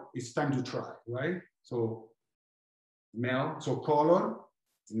now it's time to try, right? So smell, so color,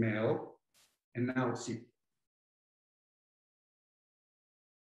 smell, and now see.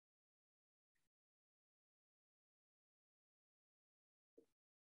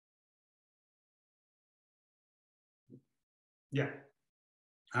 Yeah,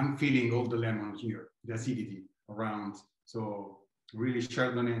 I'm feeling all the lemon here, the acidity around. So really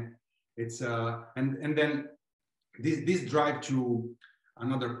Chardonnay. It's and then this drive to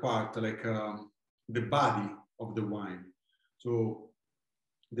another part, like the body of the wine. So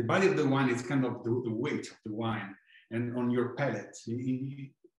the body of the wine is kind of the weight of the wine, and on your palate,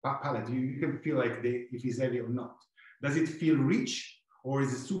 you can feel like if it's heavy or not. Does it feel rich, or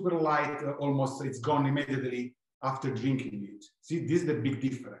is it super light? Almost it's gone immediately after drinking it. See, this is the big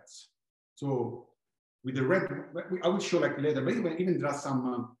difference. So with the red, I will show like later, but even there are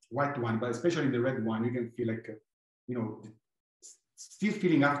some white wine, but especially the red wine, you can feel like, you know, still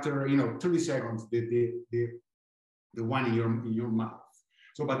feeling after, you know, 30 seconds, the wine in your mouth.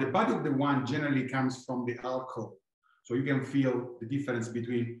 So, but the body of the wine generally comes from the alcohol. So you can feel the difference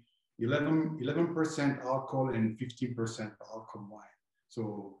between 11% alcohol and 15% alcohol wine.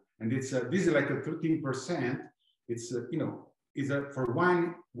 So, and it's this is like a 13%. It's you know, for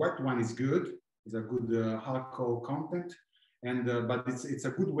wine, white wine is good. It's a good alcohol content, and but it's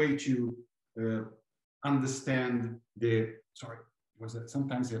a good way to understand the. Sorry, was that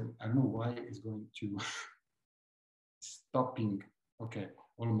sometimes I don't know why it's going to stopping. Okay,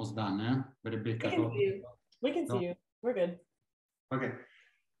 almost done. Eh? Very big. We can see you. We're good. Okay.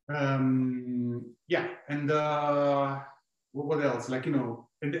 Yeah, and what else? Like, you know,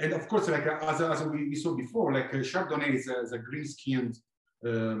 and of course, like as we saw before, like Chardonnay is a green-skinned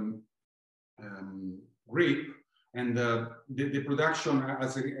grape, and the production,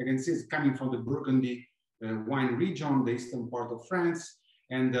 as I can see, is coming from the Burgundy wine region, the eastern part of France,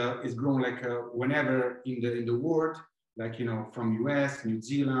 and it's grown like whenever in the world, like, you know, from US, New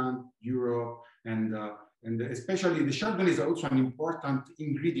Zealand, Europe, and especially the Chardonnay is also an important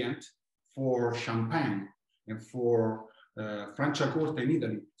ingredient for champagne and for Franciacorta in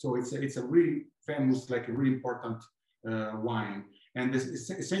Italy. So it's a really famous, like a really important wine. And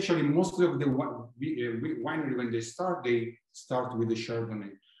essentially most of the winery, when they start with the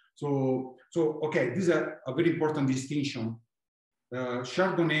Chardonnay. So okay, this is a very important distinction.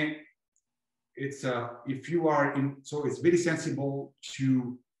 Chardonnay, it's if you are in, so it's very sensible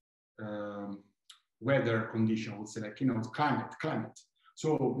to weather condition, I would say, like, you know, climate.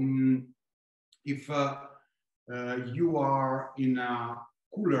 So if you are in a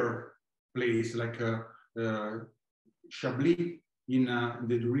cooler place like Chablis, in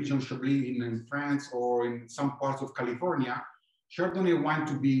the region Chablis in France, or in some parts of California, Chardonnay wine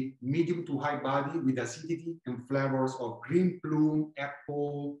to be medium to high body with acidity and flavors of green plum,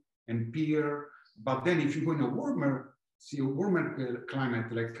 apple, and pear. But then if you go in a warmer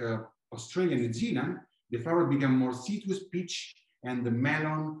climate like Australia and New Zealand, the flower become more citrus, peach, and the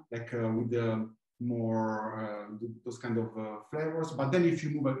melon, like with the more those kind of flavors. But then if you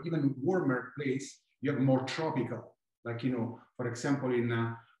move an even warmer place, you have more tropical, like, you know, for example, in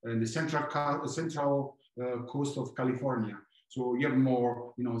the central coast of California. So you have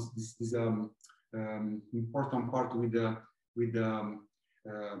more, you know, this important part with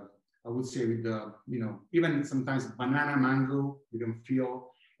I would say with the, you know, even sometimes banana, mango, you can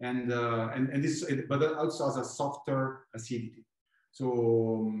feel, and this, but it also has a softer acidity.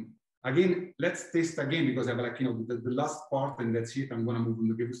 So again, let's taste again, because I have, like, you know, the last part, and that's it. I'm gonna move on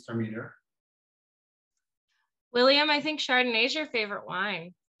to the Gewürztraminer. William, I think Chardonnay is your favorite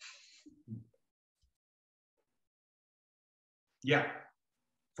wine. Yeah,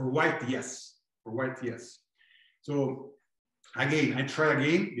 for white, yes. For white, yes. So again, I try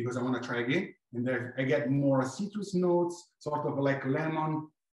again because I want to try again, and then I get more citrus notes, sort of like lemon,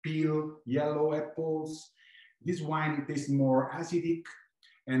 peel, yellow apples. This wine tastes more acidic,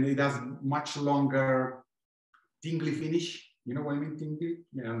 and it has much longer tingly finish. You know what I mean, tingly?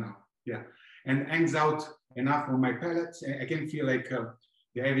 Yeah, no, yeah, and hangs out enough on my palate. I can feel like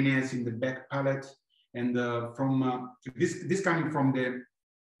the heaviness in the back palate, and from this coming from the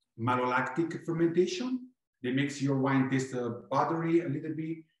malolactic fermentation, that makes your wine taste buttery a little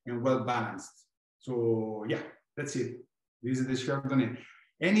bit and well balanced. So yeah, that's it. This is the Chardonnay.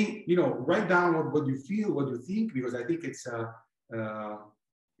 Any, you know, write down what you feel, what you think, because I think it's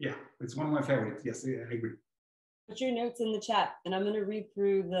yeah, it's one of my favorites. Yes, I agree. Put your notes in the chat, and I'm going to read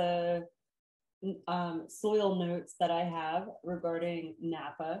through the soil notes that I have regarding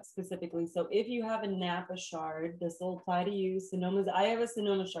Napa specifically. So if you have a Napa shard, this will apply to you. Sonomas, I have a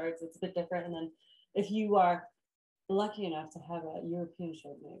Sonoma shard, so it's a bit different. And then if you are lucky enough to have a European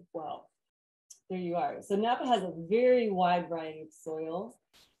Chardonnay, well, there you are. So Napa has a very wide variety of soils,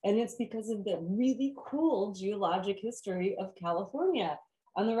 and it's because of the really cool geologic history of California.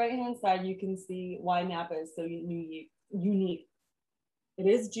 On the right-hand side, you can see why Napa is so unique. It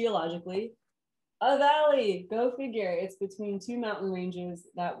is geologically a valley, go figure. It's between two mountain ranges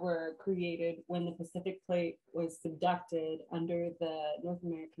that were created when the Pacific Plate was subducted under the North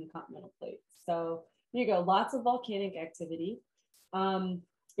American continental plate. So here you go, lots of volcanic activity.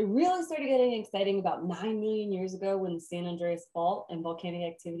 It really started getting exciting about 9 million years ago when the San Andreas Fault and volcanic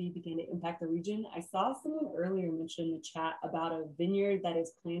activity began to impact the region. I saw someone earlier mention in the chat about a vineyard that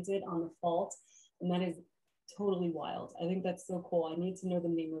is planted on the fault, and that is totally wild. I think that's so cool. I need to know the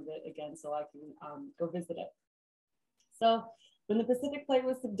name of it again so I can go visit it. So when the Pacific Plate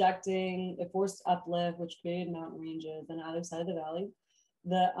was subducting, it forced uplift, which created mountain ranges on either side of the valley.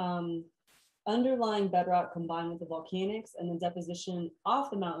 The underlying bedrock combined with the volcanics and the deposition off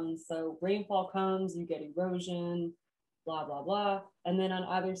the mountains. So rainfall comes, you get erosion, blah, blah, blah. And then on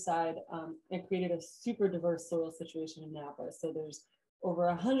either side, it created a super diverse soil situation in Napa. So there's over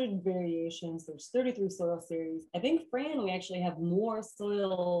 100 variations. There's 33 soil series. I think, Fran, we actually have more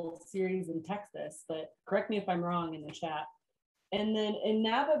soil series in Texas, but correct me if I'm wrong in the chat. And then in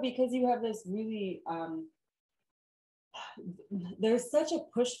Napa, because you have this really, there's such a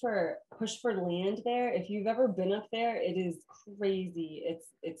push for land there. If you've ever been up there, it is crazy.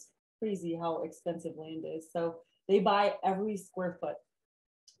 It's crazy how expensive land is. So they buy every square foot.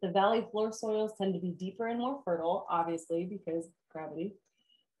 The valley floor soils tend to be deeper and more fertile, obviously, because gravity,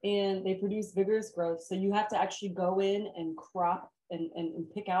 and they produce vigorous growth. So you have to actually go in and crop and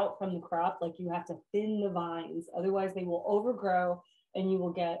pick out from the crop. Like, you have to thin the vines, otherwise they will overgrow and you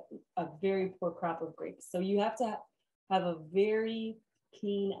will get a very poor crop of grapes. So you have to have a very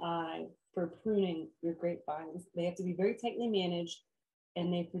keen eye for pruning your grapevines. They have to be very tightly managed,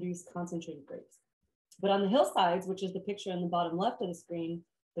 and they produce concentrated grapes. But on the hillsides, which is the picture on the bottom left of the screen,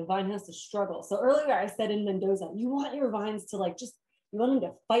 the vine has to struggle. So earlier I said in Mendoza, you want your vines to, like, just, you want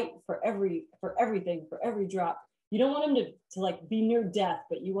them to fight for everything, for every drop. you don't want them to like be near death,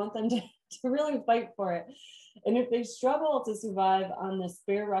 but you want them to really fight for it. And if they struggle to survive on the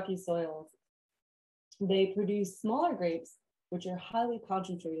spare rocky soils, they produce smaller grapes, which are highly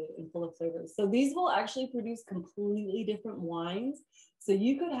concentrated and full of flavors. So these will actually produce completely different wines. So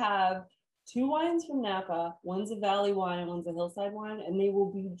you could have 2 wines from Napa, one's a valley wine and one's a hillside wine, and they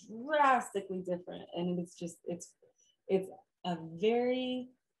will be drastically different. And it's a very,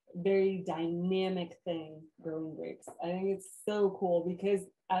 very dynamic thing, growing grapes. I think it's so cool because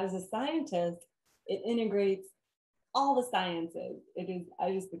as a scientist, it integrates all the sciences.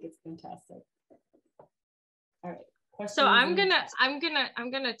 I just think it's fantastic. All right. Questions? So I'm gonna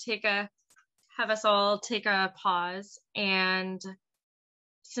have us all take a pause, and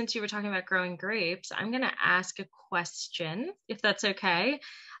since you were talking about growing grapes, I'm gonna ask a question, if that's okay.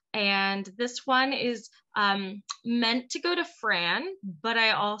 And this one is meant to go to Fran, but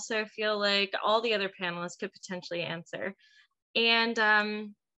I also feel like all the other panelists could potentially answer. And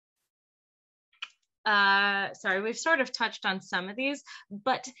sorry, we've sort of touched on some of these,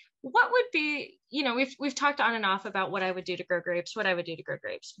 but what would be, you know, we've talked on and off about what I would do to grow grapes,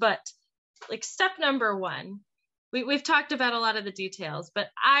 but like step number 1, we've talked about a lot of the details, but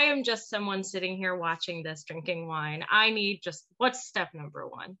I am just someone sitting here watching this, drinking wine. I need just, what's step number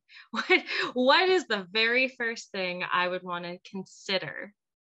 1? What is the very first thing I would want to consider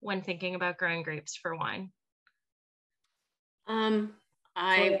when thinking about growing grapes for wine? Do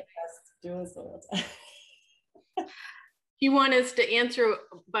a soil test. You want us to answer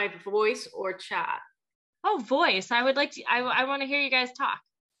by voice or chat? Oh, voice. I would like to, I want to hear you guys talk.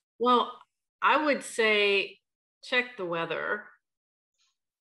 Well, I would say check the weather.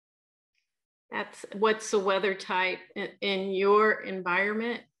 What's the weather type in your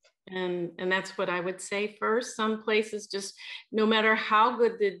environment? And that's what I would say first. Some places just, no matter how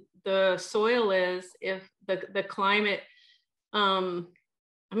good the soil is, if the climate, I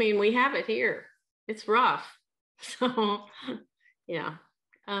mean, we have it here. It's rough. So yeah,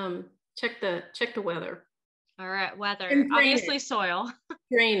 check the weather. All right, weather. Obviously soil.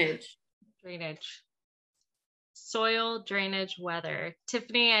 Drainage. Soil, drainage, weather.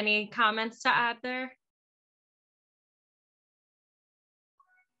 Tiffany, any comments to add there?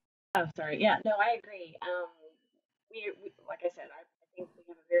 Oh, sorry. Yeah, no, I agree. We like I said, I think we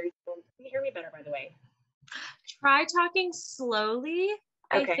have a very, can you hear me better, by the way? Try talking slowly.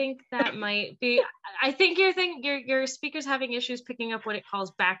 Okay. I think that might be, I think your speaker's having issues picking up what it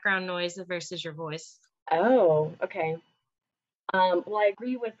calls background noise versus your voice. Oh, okay. Well, I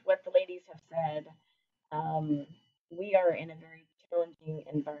agree with what the ladies have said. We are in a very challenging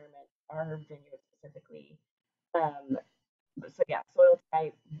environment, our vineyard specifically. So yeah, soil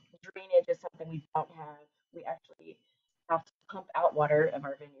type, drainage is something we don't have. We actually have to pump out water of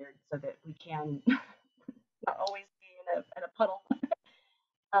our vineyard so that we can not always be in a puddle.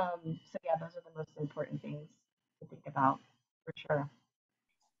 So yeah, those are the most important things to think about for sure.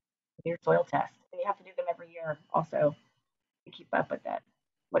 Your soil test, and you have to do them every year also to keep up with that,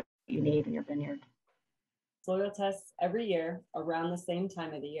 what you need in your vineyard. Soil tests every year around the same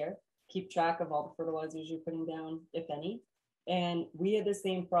time of the year. Keep track of all the fertilizers you're putting down, if any. And we had the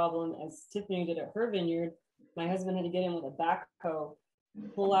same problem as Tiffany did at her vineyard. My husband had to get in with a backhoe,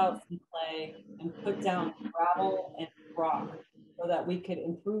 pull out some clay, and put down gravel and rock so that we could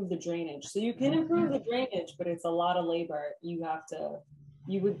improve the drainage. So you can improve the drainage, but it's a lot of labor. You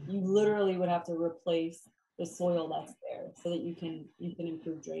literally would have to replace the soil that's there so that you can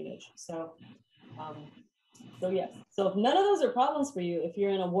improve drainage. So yes. So if none of those are problems for you, if you're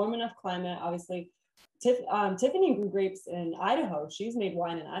in a warm enough climate, obviously, Tiffany grew grapes in Idaho. She's made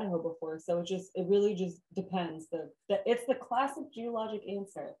wine in Idaho before. So it really just depends. It's the classic geologic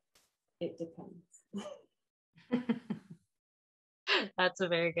answer. It depends. That's a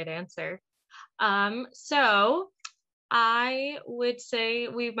very good answer. So I would say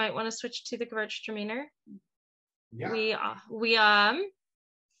we might want to switch to the Gewürztraminer. Yeah. We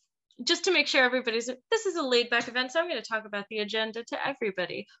just to make sure this is a laid back event, so I'm going to talk about the agenda to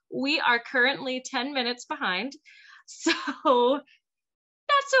everybody. We are currently 10 minutes behind, so not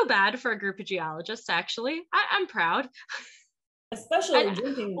so bad for a group of geologists, actually. I'm proud. Especially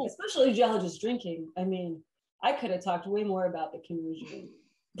geologists drinking. I mean, I could have talked way more about the conversion.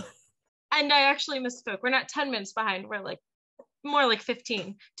 And I actually misspoke. We're not 10 minutes behind. We're like more like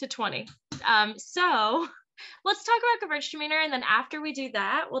 15 to 20. So let's talk about Gewürztraminer, and then after we do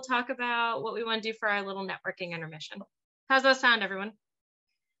that, we'll talk about what we want to do for our little networking intermission. How's that sound, everyone?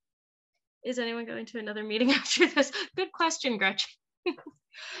 Is anyone going to another meeting after this? Good question, Gretchen.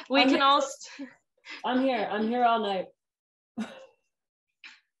 I'm here all night.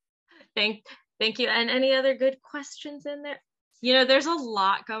 Thank you. And any other good questions in there? You know, there's a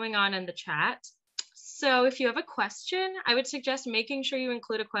lot going on in the chat. So if you have a question, I would suggest making sure you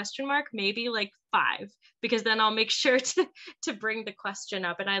include a question mark, maybe like 5, because then I'll make sure to bring the question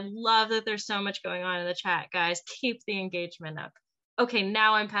up. And I love that there's so much going on in the chat, guys. Keep the engagement up. Okay,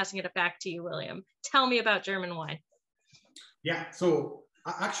 now I'm passing it back to you, William. Tell me about German wine. Yeah, so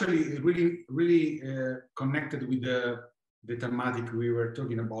actually really connected with the thematic we were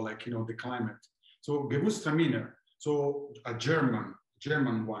talking about, like, you know, the climate. So Gewürztraminer, so a German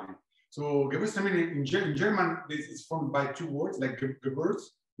wine. So Gewürztraminer in German is formed by 2 words, like Gewürz,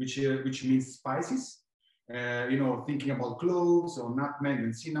 which means spices. You know, thinking about cloves or nutmeg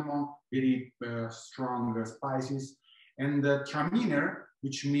and cinnamon, very strong spices. And Traminer,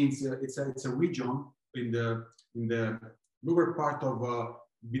 which means it's a region in the lower part of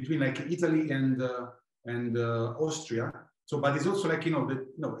between like Italy and Austria. So, but it's also like, you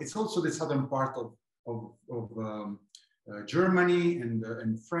know, it's also the southern part of Germany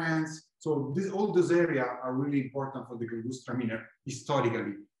and France. So all those areas are really important for the Gewürztraminer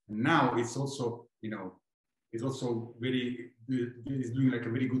historically. And now it's also, you know, it's also very good, it's doing like a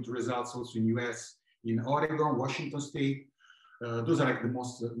very good results also in US, in Oregon, Washington State. Those are like the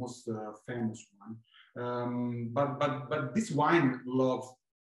most famous one. But this wine loves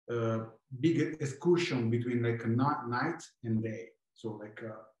big excursion between like a night and day. So like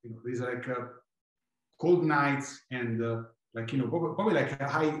you know, these are like cold nights and like, you know, probably like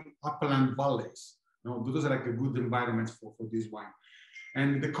high upland valleys. You know, those are like a good environments for this wine.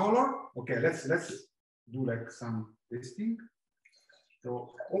 And the color, okay, let's do like some tasting.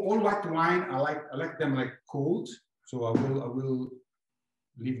 So all white wine, I like them like cold. So I will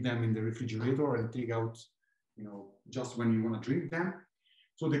leave them in the refrigerator and take out, you know, just when you want to drink them.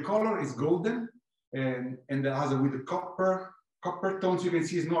 So the color is golden and has with the copper tones. You can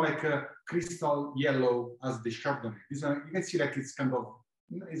see it's not like a crystal yellow as the Chardonnay. These are, you can see like it's kind of,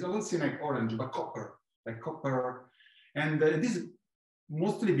 it's also like orange, but copper, like copper. And this is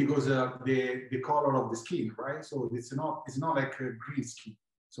mostly because the color of the skin, right? So it's not like a green skin.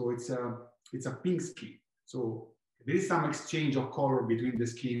 So it's a pink skin. So there is some exchange of color between the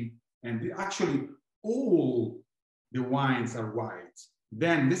skin, and actually all the wines are white.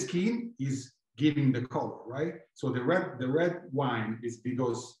 Then the skin is giving the color, right? So the red wine is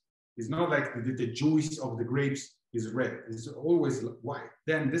because it's not like the juice of the grapes is red. It's always white.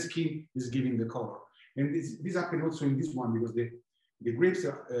 Then the skin is giving the color. And this happened also in this one because the grapes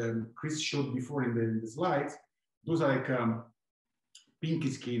Chris showed before in the slides, those are like pinky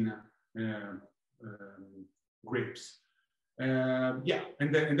skin grapes. Yeah,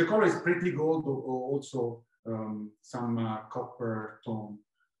 and the color is pretty gold, or also some copper tone.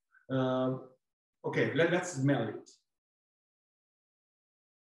 Okay, let's smell it.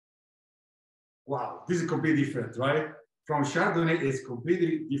 Wow, this is completely different, right? From Chardonnay, it's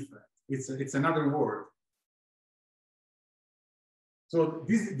completely different. It's another word. So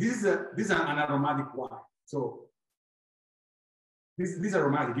this is an aromatic wine. So this is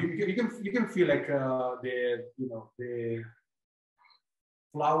aromatic. You can feel like the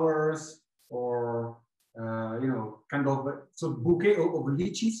flowers or kind of so bouquet of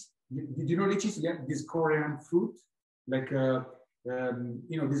lychees. Did you know lychees? Yeah, this Korean fruit, like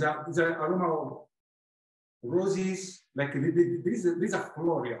these are aroma of roses. Like there is a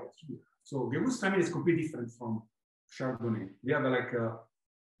floral here. So Gewürztraminer is completely different from Chardonnay. They have like a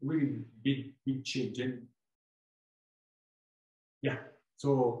really big change. Yeah.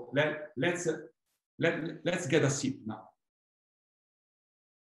 So let's get a sip now.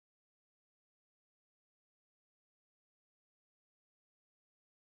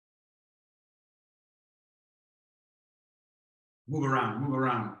 Move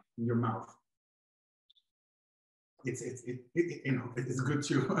around in your mouth. It's good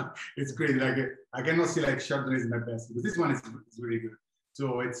too. It's great. Like I cannot say like Chardonnay is my best, because this one is really good.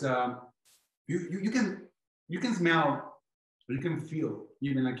 So it's you can smell, you can feel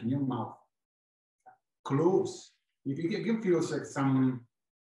even like in your mouth cloves. You can feel also like some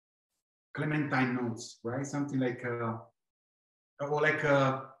clementine notes, right? Something like or like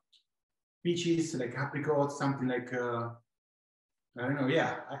peaches, like apricots, something like I don't know.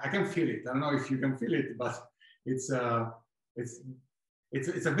 Yeah, I can feel it. I don't know if you can feel it, but it's a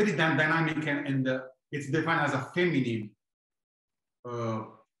very dynamic and it's defined as a feminine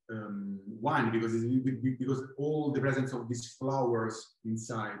wine because all the presence of these flowers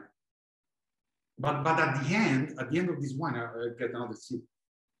inside. But at the end of this wine, I get another sip.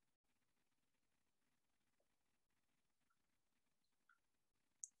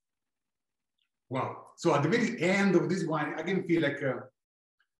 Wow! So at the very end of this wine, I can feel like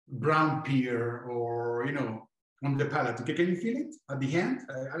brown pear or, you know, on the palate. Okay, can you feel it at the end?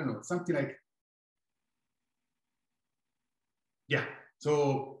 I don't know, something like, yeah.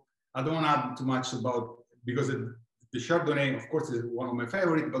 So I don't want to add too much about, because the Chardonnay, of course, is one of my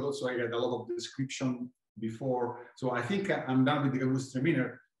favorites, but also I got a lot of description before. So I think I'm done with the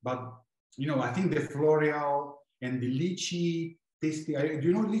Gewürztraminer, but you know, I think the floral and the lychee tasty. Do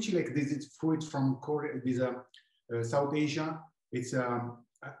you know lychee? Like this is fruit from Korea, this South Asia. It's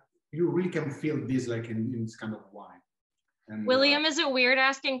you really can feel this like in this kind of wine. And, William, is it weird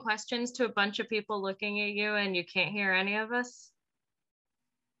asking questions to a bunch of people looking at you and you can't hear any of us?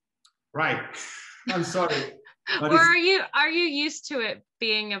 Right. I'm sorry. Or are you used to it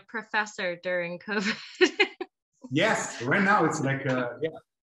being a professor during COVID? Yes, right now it's like yeah,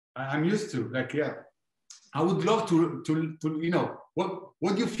 I'm used to, like, yeah. I would love to you know,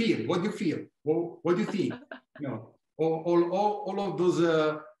 what do you feel? What do you feel? What do you think? You know, all of those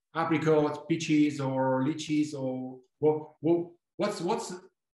apricots, peaches, or lychees, or what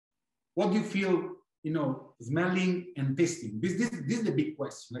do you feel? You know, smelling and tasting. This is the big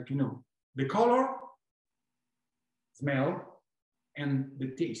question. Like, you know, the color, smell, and the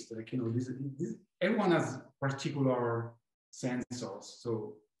taste. Like, you know, this everyone has particular sensors.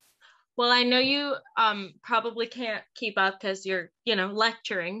 So. Well, I know you probably can't keep up because you're, you know,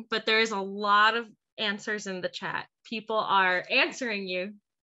 lecturing, but there is a lot of answers in the chat. People are answering you.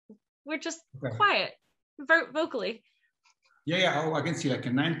 We're just quiet, vocally. Yeah. Oh, I can see like a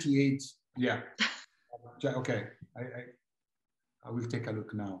 98. Yeah. Okay. I will take a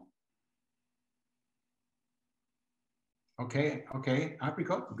look now. Okay.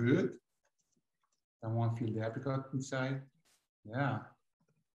 Apricot, good. Someone feel the apricot inside. Yeah.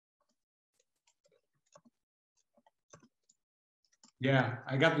 Yeah,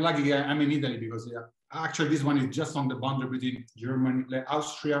 I got lucky. I'm in Italy because, yeah, actually this one is just on the boundary between Germany, like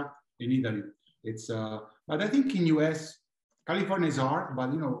Austria, and Italy. It's but I think in US, California is hard,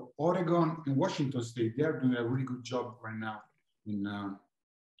 but you know, Oregon and Washington State, they're doing a really good job right now in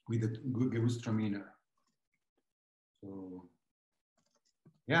with the Gewürztraminer. So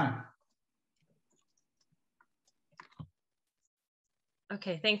yeah.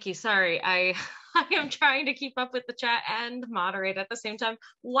 Okay, thank you. Sorry, I am trying to keep up with the chat and moderate at the same time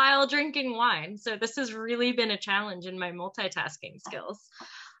while drinking wine. So this has really been a challenge in my multitasking skills.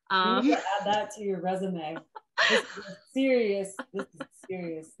 You need to add that to your resume. This is serious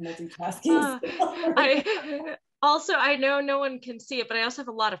multitasking. I know no one can see it, but I also have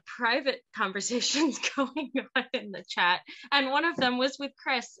a lot of private conversations going on in the chat. And one of them was with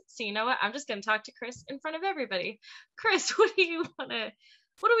Chris. So you know what? I'm just going to talk to Chris in front of everybody. Chris, what do we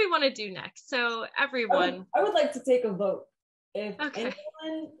want to do next? So everyone. I would like to take a vote. If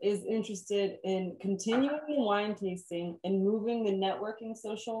anyone is interested in continuing the wine tasting and moving the networking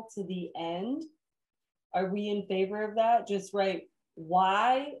social to the end, are we in favor of that? Just write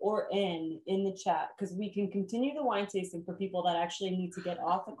Y or N in the chat, because we can continue the wine tasting for people that actually need to get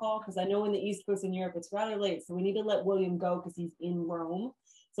off the call, because I know in the East Coast in Europe, it's rather late. So we need to let William go because he's in Rome.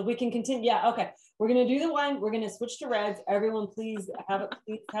 So we can continue. Yeah, okay. We're going to do the wine. We're going to switch to reds. Everyone, please have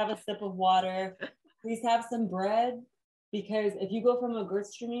a sip of water. Please have some bread, because if you go from a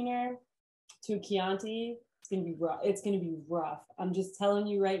Gewürztraminer to a Chianti, it's going to be rough. It's going to be rough. I'm just telling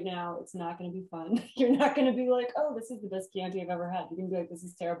you right now, it's not going to be fun. You're not going to be like, oh, this is the best Chianti I've ever had. You're going to be like, this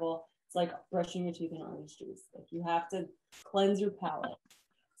is terrible. It's like brushing your teeth in orange juice. Like, you have to cleanse your palate.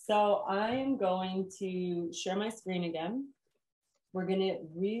 So I am going to share my screen again. We're going to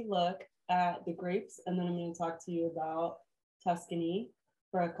relook at the grapes, and then I'm going to talk to you about Tuscany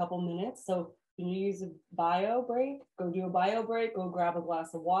for a couple minutes. So can you use a bio break? Go do a bio break. Go grab a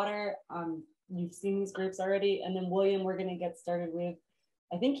glass of water. You've seen these grapes already. And then William, we're going to get started with,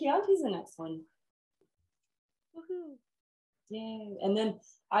 I think Chianti's the next one. Woohoo. Yay. And then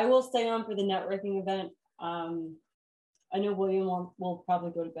I will stay on for the networking event. I know William will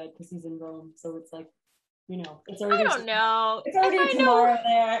probably go to bed because he's in Rome. So it's like, you know, it's already. I don't know. It's already tomorrow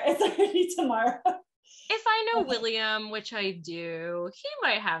there. It's already tomorrow. If I know William, which I do, he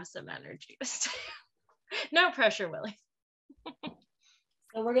might have some energy to stay. No pressure, Willie.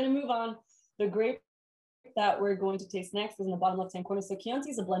 So we're going to move on. The grape that we're going to taste next is in the bottom left-hand corner. So Chianti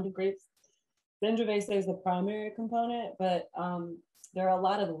is a blend of grapes. Sangiovese is the primary component, but there are a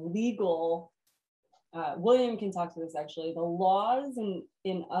lot of legal, William can talk to this actually, the laws in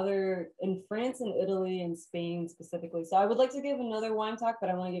France and Italy and Spain specifically. So I would like to give another wine talk,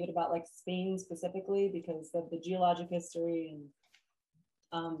 but I want to give it about like Spain specifically because of the geologic history,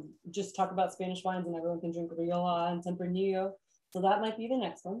 and just talk about Spanish wines, and everyone can drink Rioja and Tempranillo. So that might be the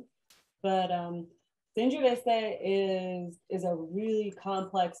next one. But Sangiovese is a really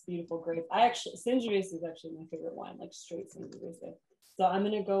complex, beautiful grape. Sangiovese is actually my favorite wine, like straight Sangiovese. So I'm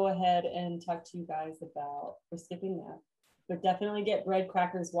going to go ahead and talk to you guys about, we're skipping that, but definitely get bread,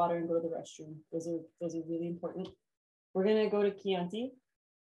 crackers, water, and go to the restroom. Those are really important. We're going to go to Chianti.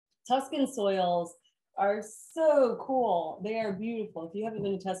 Tuscan soils are so cool. They are beautiful. If you haven't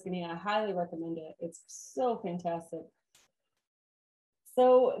been to Tuscany, I highly recommend it. It's so fantastic.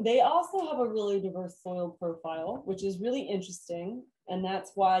 So they also have a really diverse soil profile, which is really interesting. And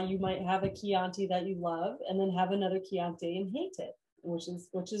that's why you might have a Chianti that you love and then have another Chianti and hate it, which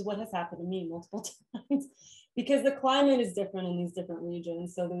is what has happened to me multiple times, because the climate is different in these different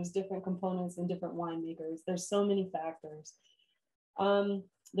regions. So there's different components and different winemakers. There's so many factors.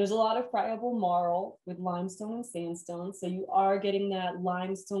 There's a lot of friable marl with limestone and sandstone. So you are getting that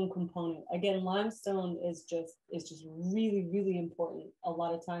limestone component. Again, limestone is just really, really important a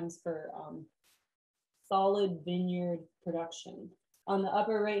lot of times for solid vineyard production. On the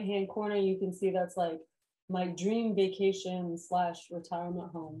upper right-hand corner, you can see that's like my dream vacation /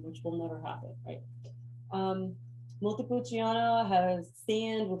 retirement home, which will never happen, right? Montepulciano has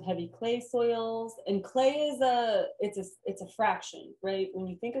sand with heavy clay soils, and clay is it's a fraction, right? When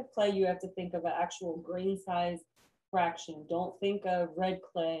you think of clay, you have to think of an actual grain size fraction. Don't think of red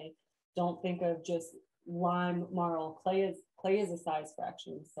clay. Don't think of just lime marl. Clay is a size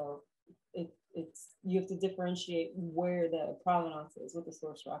fraction, so you have to differentiate where the provenance is, what the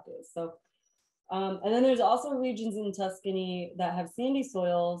source rock is. So, and then there's also regions in Tuscany that have sandy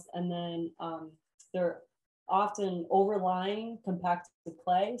soils, and then they're often overlying compacted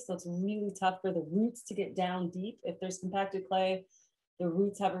clay. So it's really tough for the roots to get down deep. If there's compacted clay, the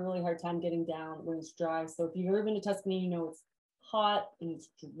roots have a really hard time getting down when it's dry. So if you've ever been to Tuscany, you know it's hot and it's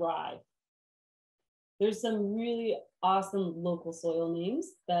dry. There's some really awesome local soil names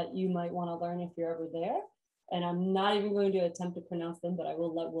that you might want to learn if you're ever there. And I'm not even going to attempt to pronounce them, but I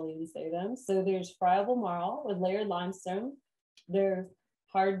will let William say them. So there's friable marl with layered limestone. There's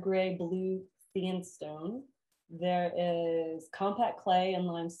hard gray blue sandstone. There is compact clay and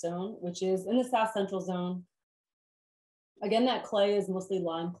limestone, which is in the South Central zone. Again, that clay is mostly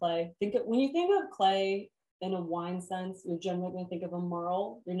lime clay. When you think of clay in a wine sense, you're generally going to think of a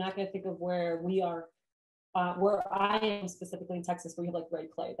marl. You're not going to think of where we are, where I am specifically in Texas, where you have like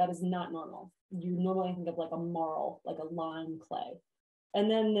red clay. That is not normal. You normally think of like a marl, like a lime clay. And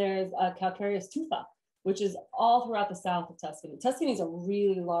then there's a calcareous tufa, which is all throughout the south of Tuscany. Tuscany is a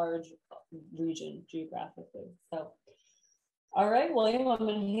really large region geographically. So, all right, William, I'm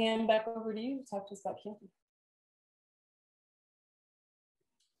going to hand back over to you to talk to us about Chianti.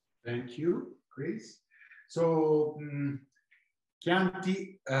 Thank you, Chris. So,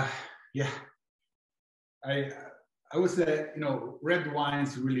 Chianti, yeah, I would say, red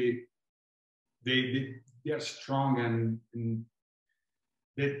wines really, they are strong and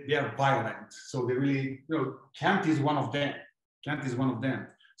they are violent. So they really, Chianti is one of them. Chianti is one of them.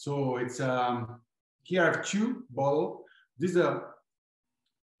 So it's here I have two bottles. This is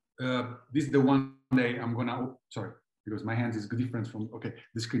the one I'm gonna. Sorry, because my hands is different from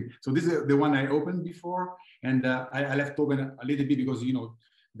the screen. So this is the one I opened before, and I left open a little bit because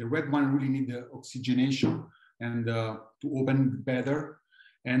the red one really need the oxygenation and to open better.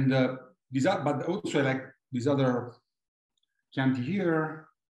 And but also I like these other Chianti here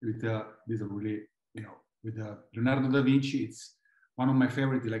with these are really with Leonardo da Vinci. It's one of my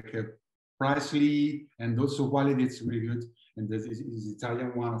favorite, like pricely and also quality. It's really good. And this is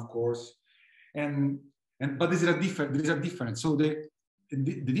Italian one, of course. But there is a difference. So the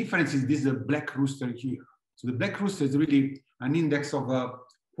difference is this black rooster here. So the black rooster is really an index of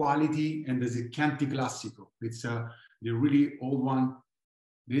quality, and there's a Chianti Classico. It's the really old one.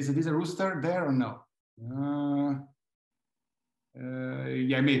 There's a rooster there or no?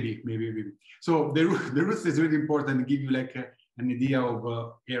 Yeah, maybe. So the rooster is really important to give you like an idea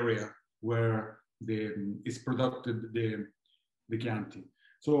of area where is produced the Chianti.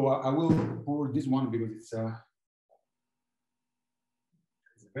 So I will pour this one because it's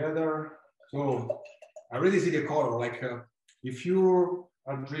better. So I really see the color. Like if you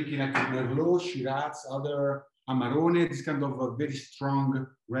are drinking like Merlot, Shiraz, other Amarone, this kind of a very strong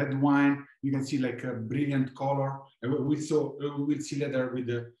red wine, you can see like a brilliant color. And we'll see later with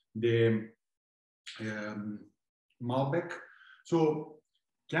the Malbec. So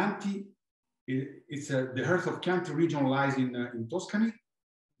Chianti, the heart of Chianti region lies in Tuscany,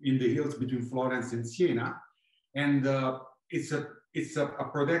 in the hills between Florence and Siena, and it's a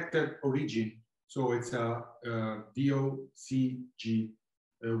protected origin. So it's a DOCG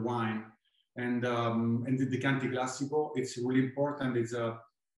wine, and the Chianti Classico. It's really important. It's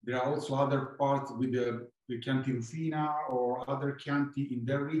There are also other parts with the Chianti Rufina or other Chianti in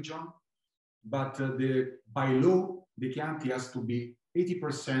their region, but by law, the Chianti has to be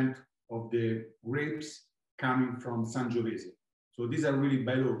 80% of the grapes coming from Sangiovese. So these are really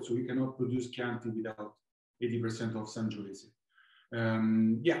by law, so you cannot produce Chianti without 80% of Sangiovese.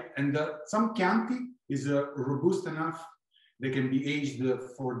 Yeah, and some Chianti is robust enough. They can be aged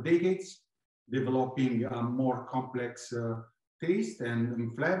for decades, developing a more complex taste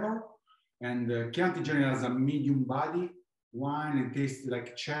and flavor. And Chianti generally has a medium body wine and tastes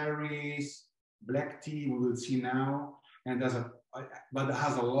like cherries, black tea, we will see now, and but it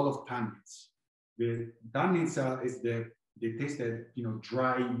has a lot of tannins. The tannins is the taste that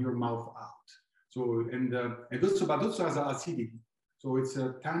dry your mouth out. So and also, but also has acidity. So it's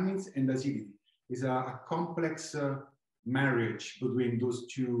tannins and acidity. It's a complex marriage between those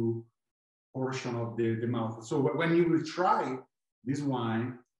two portions of the mouth. So when you will try this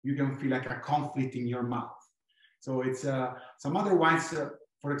wine, you can feel like a conflict in your mouth. So it's some other wines,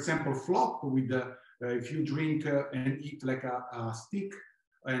 for example, flop with if you drink and eat like a stick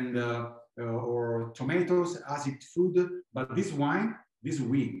and or tomatoes, acid food. But this wine, this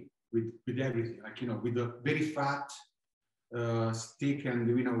win with everything, like with a very fat stick and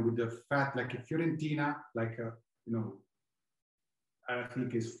with the fat like a Fiorentina, like I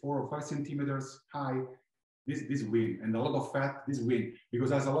think is 4 or 5 centimeters high. This win, and a lot of fat. This win because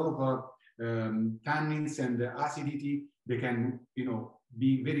there's a lot of tannins and acidity. They can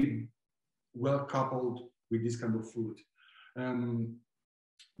be very well coupled with this kind of food,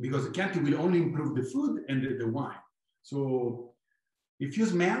 because the Chianti will only improve the food and the wine. So if you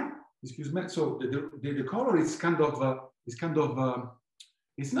smell, so the color is kind of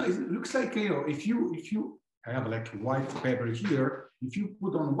it's not. It looks like if you I have like white pepper here. If you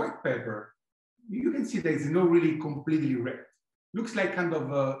put on white pepper, you can see that it's not really completely red. Looks like kind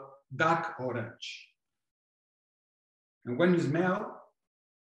of a dark orange. And when you smell,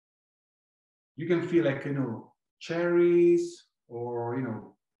 you can feel like cherries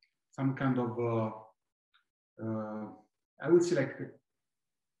or some kind of I would say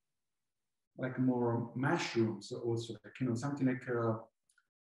like more mushrooms also, like something like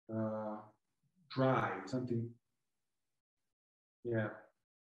dry, something, yeah.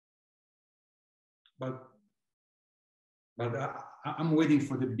 But I'm waiting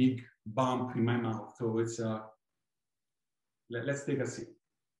for the big bump in my mouth. So it's let's take a sip.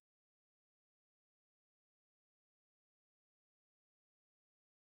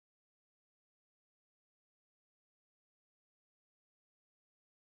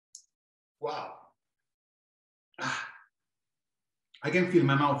 Wow. I can feel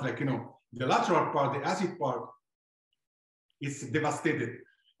my mouth like the lateral part, the acid part, is devastated,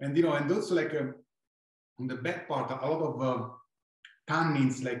 and and also like on the back part, a lot of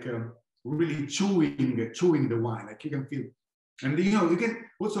tannins, like really chewing the wine, like you can feel, and you can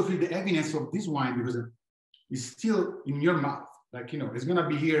also feel the heaviness of this wine because it's still in your mouth, like it's gonna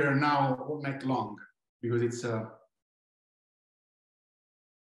be here now all night long because it's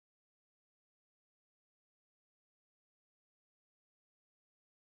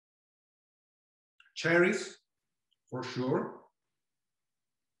cherries for sure.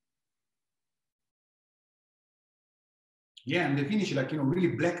 Yeah, and the finish, like really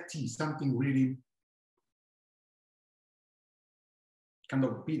black tea, something really kind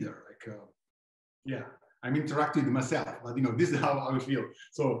of bitter, like yeah. I'm interacting with myself, but this is how I feel.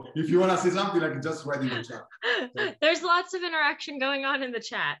 So if you want to say something, like just write in the chat. So, there's lots of interaction going on in the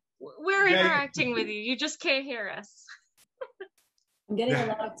chat. We're interacting with you. You just can't hear us. I'm getting a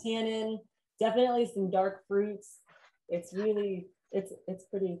lot of tannin, definitely some dark fruits. It's really, it's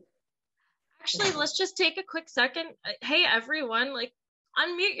pretty. Actually, let's just take a quick second. Hey, everyone, like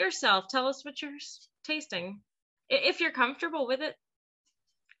unmute yourself. Tell us what you're tasting. If you're comfortable with it,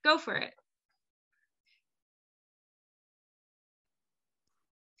 go for it.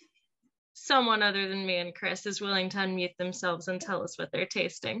 Someone other than me and Chris is willing to unmute themselves and tell us what they're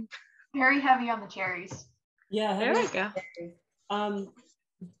tasting. Very heavy on the cherries. Yeah, there we go.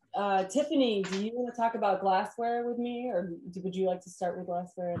 Tiffany, do you want to talk about glassware with me, or would you like to start with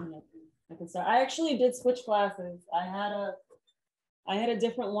glassware and then I can start? I actually did switch glasses. I had a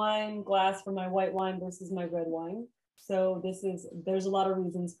different wine glass for my white wine versus my red wine. So there's a lot of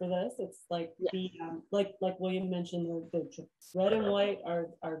reasons for this. It's like the like William mentioned, the red and white are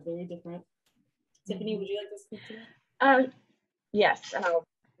very different. Tiffany, would you like to speak to that? Yes, and I'll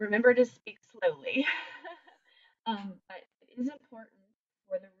remember to speak slowly. But it is important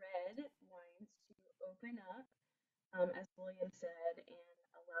for the red wines to open up, as William said, and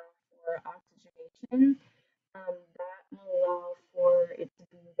allow for oxygenation. That will allow for it to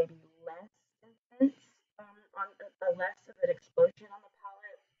be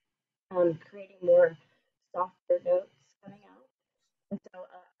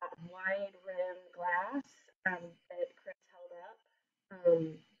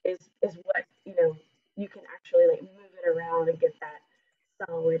is what, you know, you can actually like move it around and get that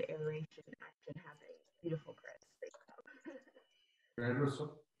solid aeration action happening. Beautiful, Chris. Great job.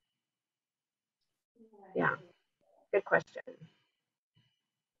 Yeah, good question.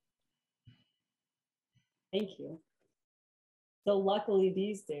 Thank you. So luckily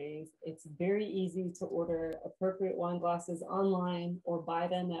these days, it's very easy to order appropriate wine glasses online or buy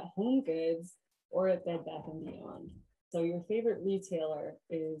them at Home Goods or at Bed Bath & Beyond. So your favorite retailer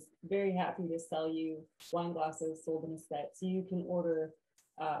is very happy to sell you wine glasses sold in a set. So you can order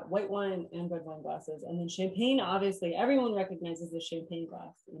white wine and red wine glasses. And then champagne, obviously, everyone recognizes the champagne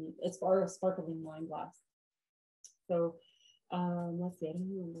glass as far as sparkling wine glass. So let's see, I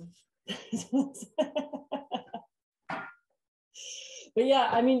don't remember. But yeah,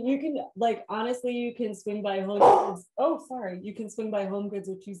 I mean, you can, like, honestly, you can swing by Home Goods. Oh, sorry. You can swing by Home Goods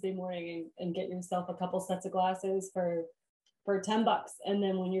on Tuesday morning and get yourself a couple sets of glasses for $10. And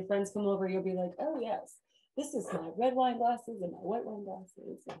then when your friends come over, you'll be like, oh, yes, this is my red wine glasses and my white wine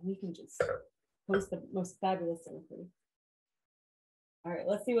glasses. And you can just post the most fabulous thing for you. All right,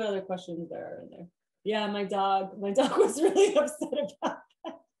 let's see what other questions there are in there. Yeah, my dog was really upset about that.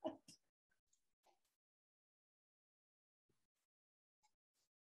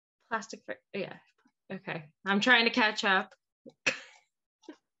 Plastic, yeah, okay. I'm trying to catch up.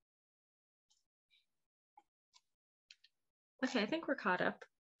 Okay, I think we're caught up.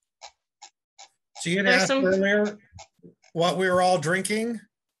 So you had asked earlier what we were all drinking?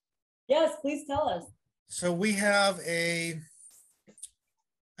 Yes, please tell us. So we have I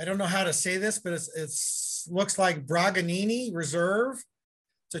don't know how to say this, but it's looks like Braganini Reserve.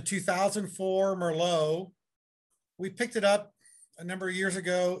 It's a 2004 Merlot. We picked it up a number of years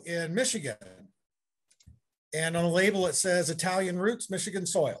ago in Michigan. And on the label, it says Italian roots, Michigan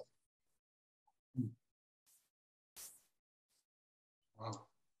soil. Wow.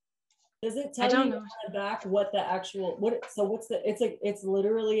 Does it tell you on the back what the actual, it's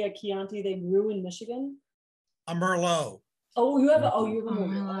literally a Chianti they grew in Michigan? A Merlot. Oh, you have a Merlot.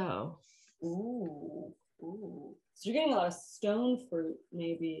 Merlot. Ooh. So you're getting a lot of stone fruit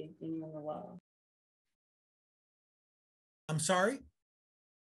maybe in your Merlot. I'm sorry?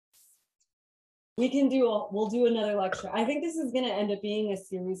 We'll do another lecture. I think this is going to end up being a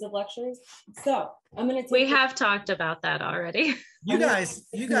series of lectures. So I'm going to take. We have talked about that already. You guys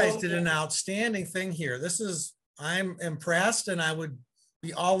did an outstanding thing here. I'm impressed, and I would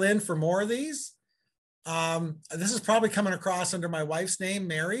be all in for more of these. This is probably coming across under my wife's name,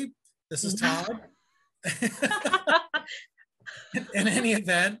 Mary. This is Todd. In any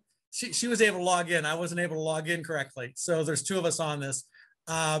event, she was able to log in. I wasn't able to log in correctly. So there's two of us on this.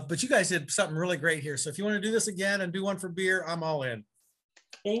 But you guys did something really great here. So if you want to do this again and do one for beer, I'm all in.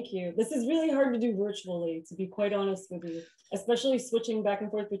 Thank you. This is really hard to do virtually, to be quite honest with you, especially switching back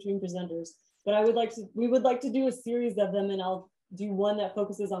and forth between presenters. But we would like to do a series of them, and I'll do one that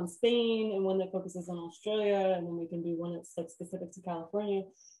focuses on Spain and one that focuses on Australia, and then we can do one that's like specific to California,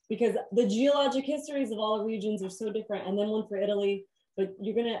 because the geologic histories of all the regions are so different, and then one for Italy. But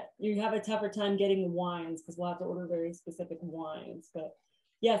you have a tougher time getting the wines because we'll have to order very specific wines. But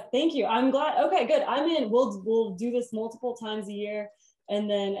yes, thank you. I'm glad. Okay, good. I'm in. We'll do this multiple times a year, and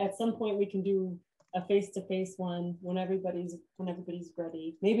then at some point we can do a face-to-face one when everybody's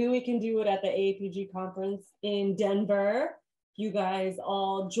ready. Maybe we can do it at the AAPG conference in Denver. You guys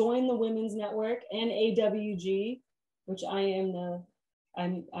all join the Women's Network and AWG, which I'm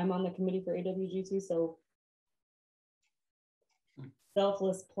on the committee for AWG too. So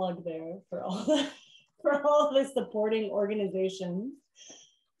selfless plug there for all the supporting organizations.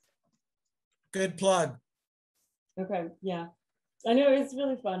 Good plug. Okay, yeah. I know, it's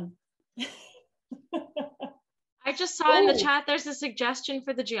really fun. I just saw in the chat there's a suggestion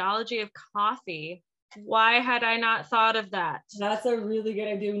for the geology of coffee. Why had I not thought of that? That's a really good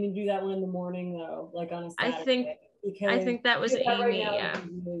idea. We need to do that one in the morning though, like on a Saturday. I think that was Amy. Right now, yeah.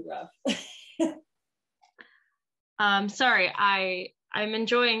 Really rough. Sorry, I'm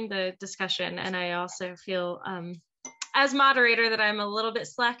enjoying the discussion, and I also feel as moderator that I'm a little bit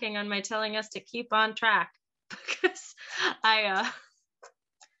slacking on my telling us to keep on track, because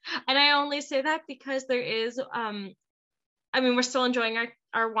and I only say that because there is we're still enjoying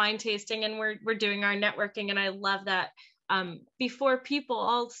our wine tasting, and we're doing our networking, and I love that. Before people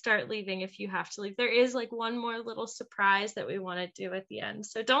all start leaving, if you have to leave, there is like one more little surprise that we want to do at the end.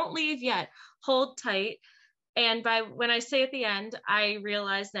 So don't leave yet, hold tight. And when I say at the end, I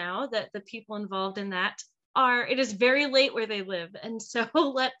realize now that the people involved in that it is very late where they live. And so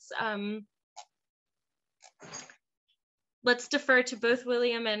let's defer to both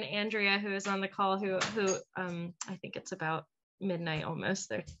William and Andrea, who is on the call, who I think it's about midnight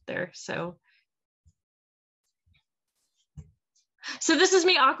almost. They're so this is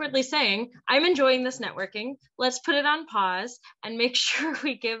me awkwardly saying, I'm enjoying this networking. Let's put it on pause and make sure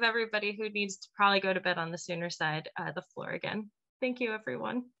we give everybody who needs to probably go to bed on the sooner side the floor again. Thank you,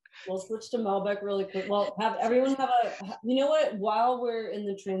 everyone. We'll switch to Malbec really quick. Well, have everyone have you know what, while we're in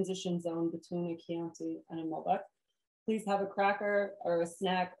the transition zone between a Chianti and a Malbec, please have a cracker or a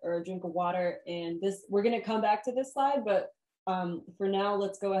snack or a drink of water. And we're gonna come back to this slide, but for now,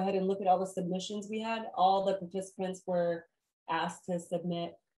 let's go ahead and look at all the submissions we had. All the participants were asked to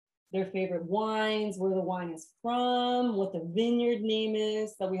submit their favorite wines, where the wine is from, what the vineyard name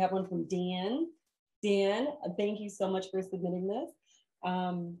is. So we have one from Dan. Dan, thank you so much for submitting this.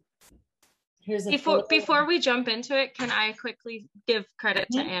 Here's before we jump into it, can I quickly give credit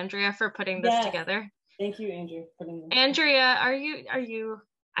to Andrea for putting this together? Thank you, Andrea, for putting this. Andrea, are you?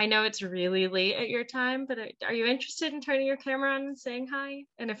 I know it's really late at your time, but are you interested in turning your camera on and saying hi?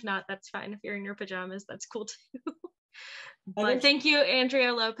 And if not, that's fine. If you're in your pajamas, that's cool too. But thank you,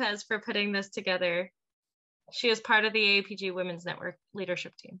 Andrea Lopez, for putting this together. She is part of the AAPG Women's Network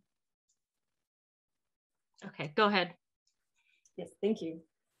leadership team. Okay, go ahead. Yes, thank you.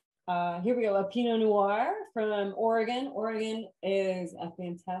 Here we go, a Pinot Noir from Oregon. Oregon is a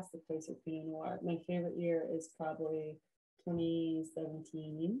fantastic place for Pinot Noir. My favorite year is probably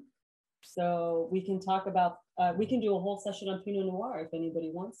 2017. So we can talk about, we can do a whole session on Pinot Noir if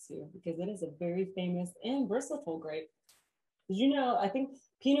anybody wants to, because it is a very famous and versatile grape. Did you know, I think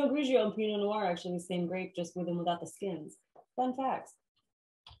Pinot Grigio and Pinot Noir are actually the same grape, just with and without the skins. Fun facts.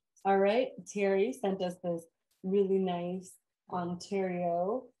 All right, Terry sent us this really nice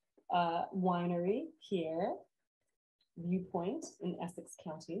Ontario winery here, Viewpoint in Essex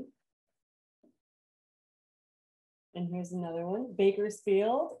County. And here's another one,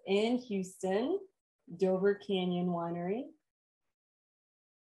 Bakersfield in Houston, Dover Canyon Winery.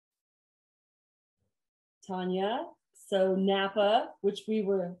 Tanya, so Napa, which we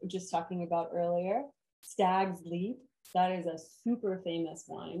were just talking about earlier, Stag's Leap, that is a super famous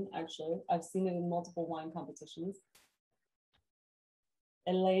wine, actually. I've seen it in multiple wine competitions.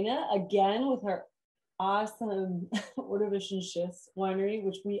 Elena, again, with her awesome Ordovician Schist winery,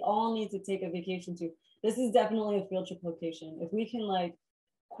 which we all need to take a vacation to. This is definitely a field trip location. If we can like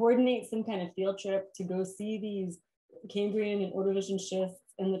coordinate some kind of field trip to go see these Cambrian and Ordovician Schists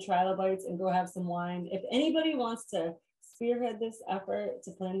and the trilobites and go have some wine. If anybody wants to spearhead this effort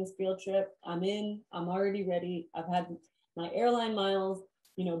to plan this field trip, I'm in, I'm already ready. I've had my airline miles,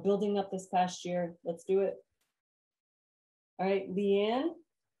 you know, building up this past year. Let's do it. All right, Leanne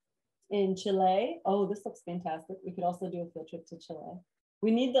in Chile. Oh, this looks fantastic. We could also do a field trip to Chile. We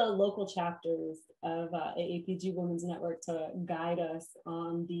need the local chapters of AAPG Women's Network to guide us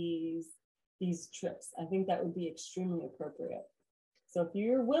on these trips. I think that would be extremely appropriate. So if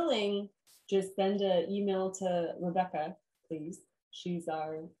you're willing, just send an email to Rebecca, please. She's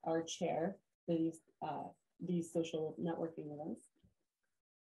our chair for these social networking events.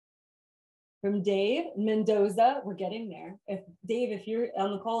 From Dave, Mendoza, we're getting there. Dave, if you're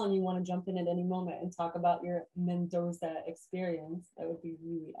on the call and you want to jump in at any moment and talk about your Mendoza experience, that would be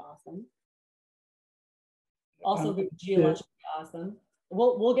really awesome. Also, the Geology, awesome.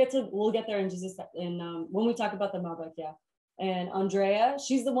 We'll get there in just a second. When we talk about the Malbec, yeah. And Andrea,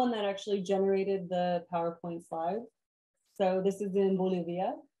 she's the one that actually generated the PowerPoint slide. So this is in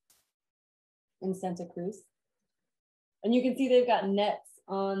Bolivia, in Santa Cruz, and you can see they've got nets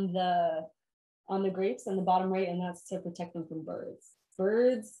on the grapes on the bottom right, and that's to protect them from birds.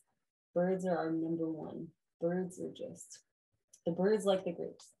 Birds are our number one. Birds are just, the birds like the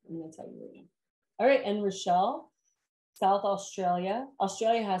grapes. I'm gonna tell you right now. All right, and Rochelle, South Australia.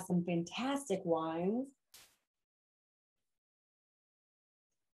 Australia has some fantastic wines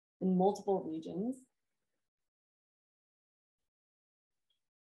in multiple regions.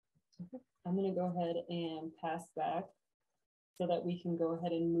 I'm gonna go ahead and pass back so that we can go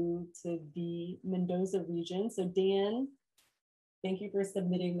ahead and move to the Mendoza region. So Dan, thank you for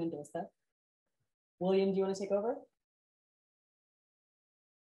submitting Mendoza. William, do you want to take over?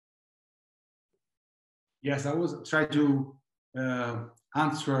 Yes, I was trying to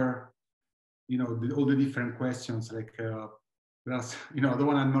answer, you know, all the different questions, like, plus, you know, I don't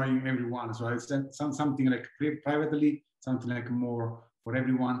want to annoy everyone. So I said something like privately, something like more for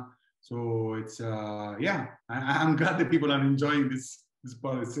everyone. So it's, yeah, I'm glad that people are enjoying this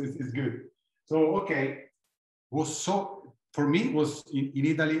part. It's good. So, okay, for me, it was in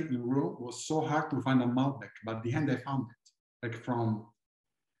Italy, in Rome, it was so hard to find a Malbec, but at the end I found it, like from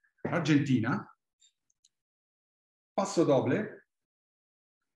Argentina, Passo Doble.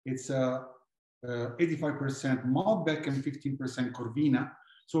 It's 85% Malbec and 15% Corvina.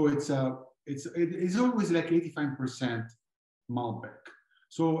 So it's always like 85% Malbec.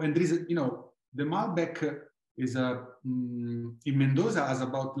 So, and there is, the Malbec is in Mendoza has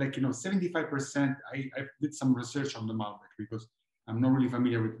about 75%. I did some research on the Malbec because I'm not really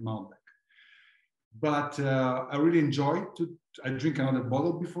familiar with Malbec. But I really enjoyed I drink another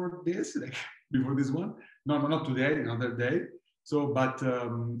bottle before this, before this one. No, not today, another day. So, but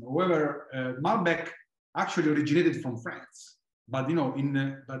however, Malbec actually originated from France. But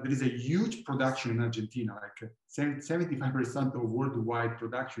but there is a huge production in Argentina, like 75% of worldwide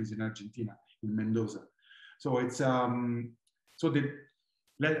production is in Argentina, in Mendoza. So it's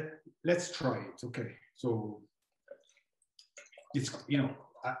let's try it. Okay, so it's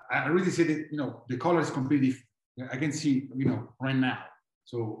I really say that the color is completely. I can see right now.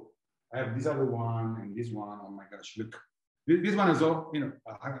 So I have this other one and this one. Oh my gosh, look, this one is all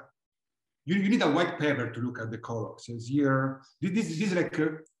You need a white paper to look at the color. So it's here. This is like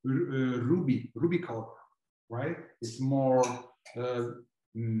a ruby color, right? It's more.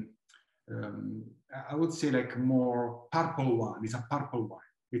 I would say like more purple one. It's a purple one.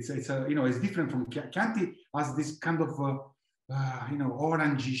 It's different from Chianti. Has this kind of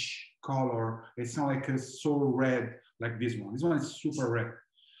orangish color. It's not like so red like this one. This one is super red,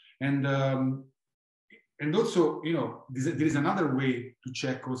 and also there is another way to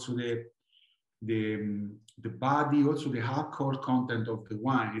check also the body, also the alcohol content of the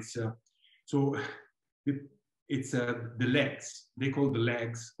wine. It's the legs. They call the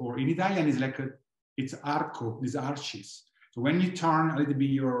legs, or in Italian is it's arco, these arches. So when you turn a little bit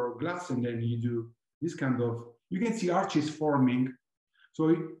your glass and then you do this kind of, you can see arches forming.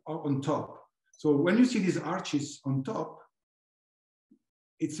 So on top. So when you see these arches on top,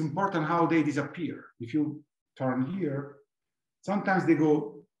 it's important how they disappear. If you turn here, sometimes they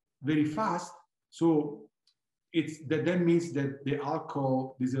go very fast. So that means that the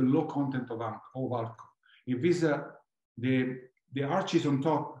alcohol is a low content of alcohol. If the arches on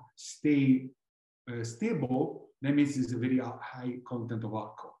top stay stable, that means it's a very high content of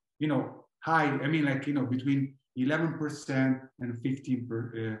alcohol. High, I mean between 11% and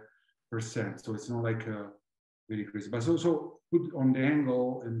 15%. So it's not like very crazy. But so put on the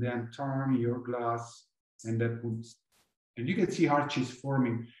angle and then turn your glass and then and you can see arches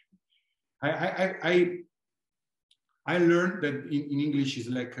forming. I learned that in English is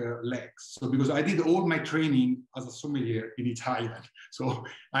like legs. So because I did all my training as a sommelier in Italian, so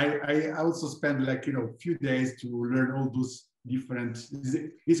I also spent a few days to learn all those different.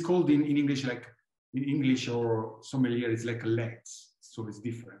 It's called in English in English or sommelier, it's like legs. So it's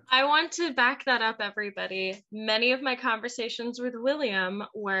different. I want to back that up, everybody. Many of my conversations with William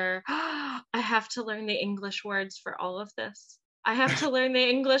were, I have to learn the English words for all of this. I have to learn the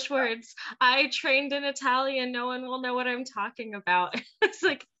English words. I trained in Italian. No one will know what I'm talking about. It's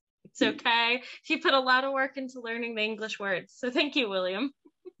like, it's okay. He put a lot of work into learning the English words. So thank you, William.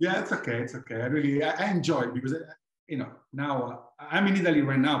 Yeah, it's okay. It's okay. I enjoy it because, now I'm in Italy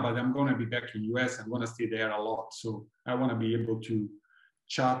right now, but I'm going to be back in US. I'm going to stay there a lot. So I want to be able to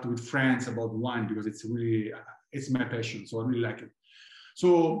chat with friends about wine because it's my passion. So I really like it.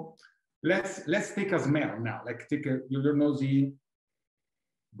 So let's take a smell now. Take your nose in,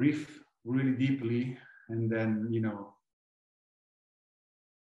 breathe really deeply, and then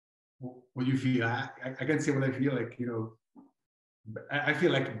what you feel. I can say what I feel like. I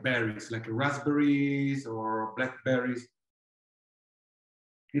feel like berries, like raspberries or blackberries.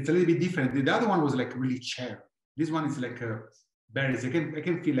 It's a little bit different. The other one was really cherry. This one is like berries. I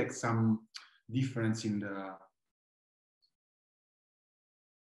can feel like some difference in the.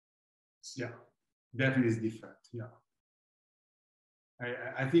 Yeah, definitely is different. Yeah,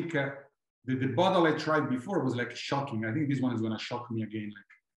 I think the bottle I tried before was shocking. I think this one is gonna shock me again.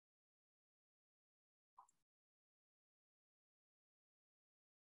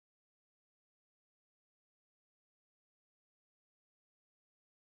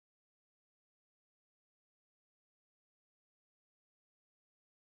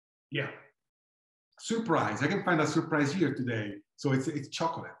 Yeah, surprise. I can find a surprise here today. So it's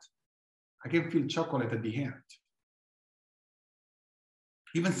chocolate. I can feel chocolate at the end.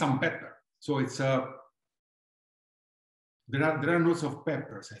 Even some pepper. So it's there are notes of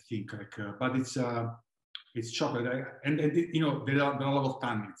peppers, I think, but it's chocolate, and there are a lot of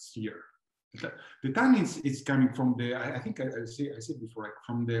tannins here. The tannins is coming from I think I said before,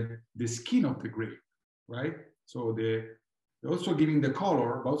 from the skin of the grape, right? So they're also giving the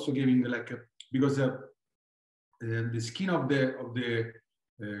color, but also giving because the skin of the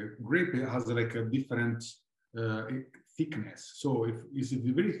grape has a different thickness. So if it's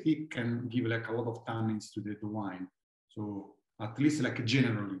very thick, can give like a lot of tannins to the wine. So at least like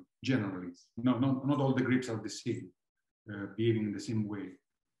generally, not all the grapes are the same, behaving in the same way.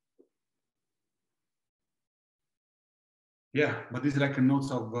 Yeah, but it's like a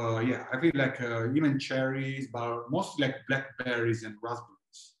notes of yeah. I feel like even cherries, but mostly like blackberries and raspberries.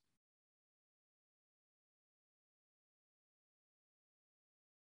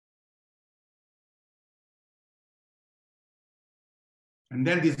 And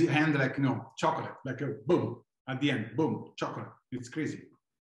then this hand, like, you know, chocolate, like a boom, at the end, boom, chocolate. It's crazy.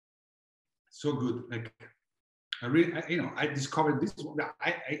 So good. Like, you know, I discovered this.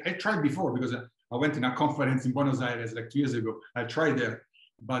 I tried before because I went in a conference in Buenos Aires like 2 years ago. I tried there,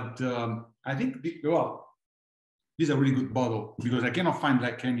 but I think, well, this is a really good bottle because I cannot find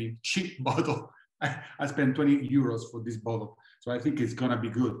like any cheap bottle. I spent 20 euros for this bottle. So I think it's gonna be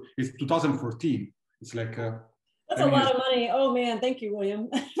good. It's 2014. It's like, that's a lot of money. Oh man, thank you, William.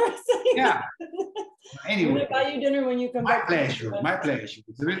 Yeah. Anyway, I'm gonna buy you dinner when you come back. My pleasure.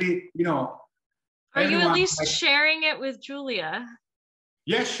 It's really, you know. Are you at least sharing it with Julia?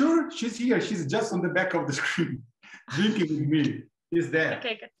 Yeah, sure. She's here. She's just on the back of the screen, drinking with me. She's there.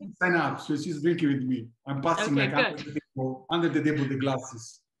 Okay, good. Sign up. So she's drinking with me. I'm passing like under the table the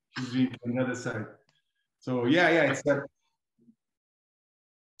glasses. She's drinking on the other side. So yeah, it's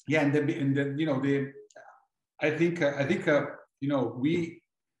yeah, and the you know I think you know we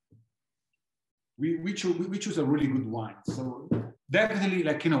choose a really good wine. So definitely,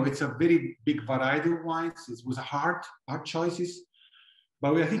 like, you know, it's a very big variety of wines. It was hard choices,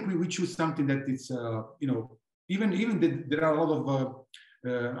 but I think we choose something that is you know, even there are a lot of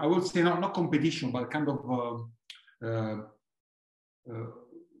I would say not competition, but kind of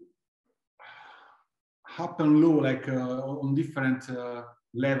up and low, like on different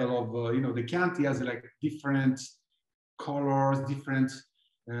level of you know, the Chianti has like different colors, different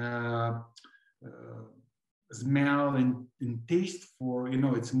smell and taste. For, you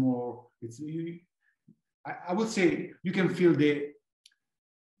know, it's more, I would say you can feel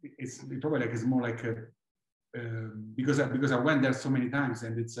it's probably like, it's more like a because I went there so many times,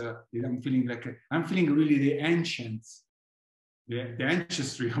 and it's I'm feeling really the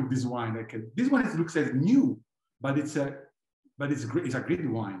ancestry of this wine. Like this one, it looks as new, but it's great. It's a great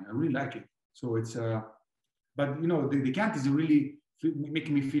wine. I really like it. So it's but you know, the Chianti is really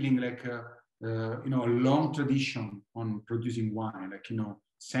making me feeling like you know, a long tradition on producing wine, like, you know,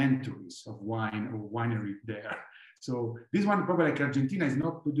 centuries of wine or winery there. So this one, probably like Argentina, is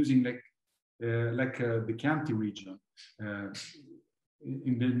not producing like the Chianti region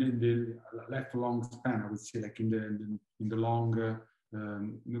in the lifelong span. I would say, like in the long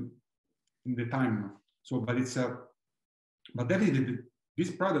in the time. So, but it's but definitely this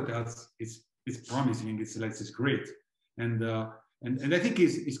product is promising. It's great, and I think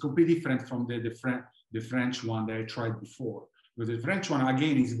it's completely different from the French one that I tried before. Because the French one,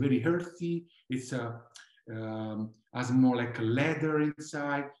 again, is very earthy. It's has more like a leather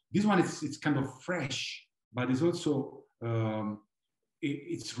inside. This one it's kind of fresh, but it's also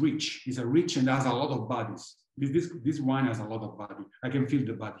it's rich. It's a rich and has a lot of bodies. This wine has a lot of body. I can feel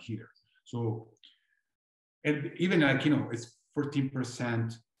the body here. So, and even like, you know, it's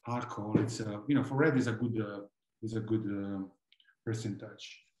 14% alcohol. It's you know, for red is a good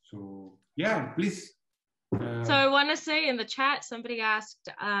percentage. So yeah, please. So I want to say in the chat, somebody asked,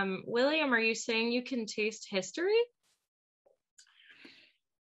 William, are you saying you can taste history?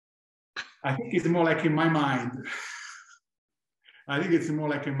 I think it's more like in my mind. I think it's more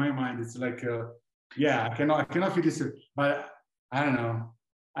like in my mind. It's like, yeah, I cannot feel this, but I don't know.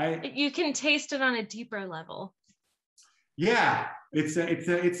 You can taste it on a deeper level. Yeah, it's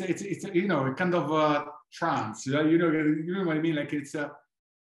you know, a kind of trance. You know what I mean? Like it's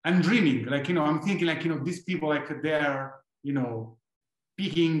I'm dreaming. Like, you know, I'm thinking like, you know, these people, like they're, you know,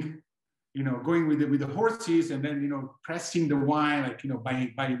 picking, you know, going with the horses, and then, you know, pressing the wine, like, you know,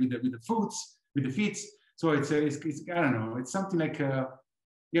 by with the fruits, with the feet. So it's I don't know. It's something like yeah,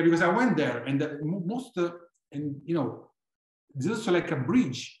 because I went there, and most and you know, there's also like a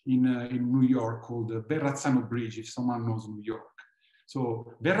bridge in New York called the Verrazzano Bridge, if someone knows New York.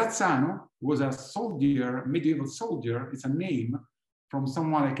 So Verrazzano was a soldier, medieval soldier. It's a name from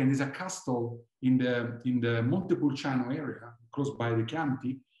someone, like, and there's a castle in the Montepulciano area, close by the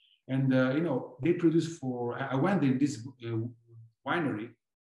Chianti, and you know, they produce I went in this winery.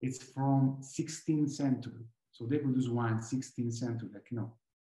 It's from 16th century, so they produce wine 16th century, like, you know,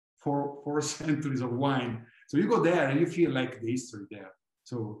 four centuries of wine. So you go there and you feel like the history there.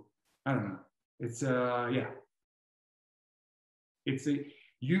 So I don't know. It's yeah. It's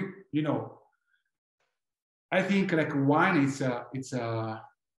you know. I think like wine, it's a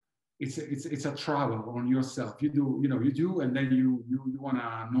travel on yourself. You do, and then you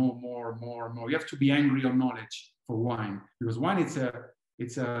wanna know more. You have to be angry on knowledge for wine, because wine it's a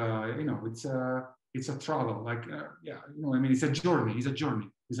travel. Like I mean, it's a journey. You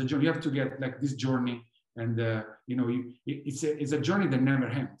have to get like this journey, and it's a journey that never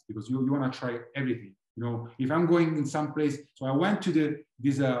ends, because you wanna try everything. If I'm going in some place, so I went to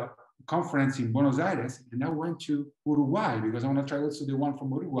this conference in Buenos Aires, and I went to Uruguay because I want to try also the one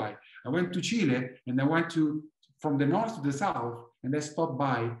from Uruguay. I went to Chile, and I went from the north to the south, and I stopped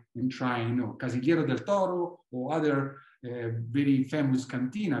by and try, Casillero del Toro or other very famous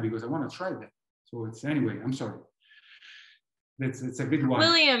cantina, because I want to try that. So anyway, I'm sorry. It's a good one.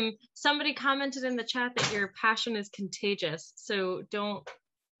 William, somebody commented in the chat that your passion is contagious. So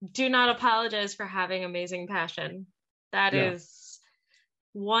do not apologize for having amazing passion. That is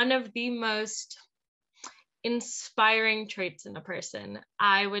one of the most inspiring traits in a person.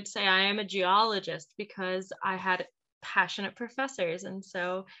 I would say I am a geologist because I had passionate professors. And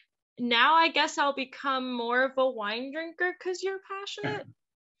so now I guess I'll become more of a wine drinker because you're passionate.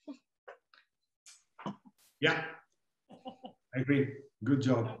 Yeah, I agree. Good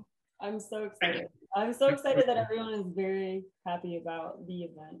job. I'm so excited. I'm so excited that everyone is very happy about the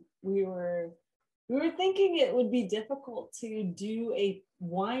event. We were thinking it would be difficult to do a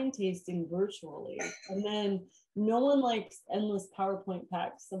wine tasting virtually, and then no one likes endless PowerPoint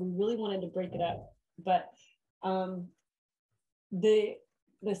packs, so we really wanted to break it up. But the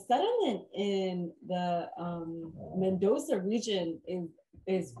sediment in the Mendoza region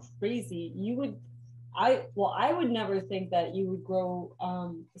is crazy. I would never think that you would grow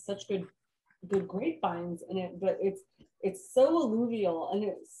such good grapevines in it, but it's so alluvial, and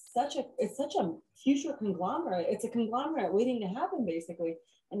it's such a future conglomerate. It's a conglomerate waiting to happen, basically,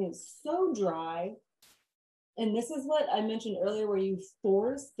 and it's so dry. And this is what I mentioned earlier, where you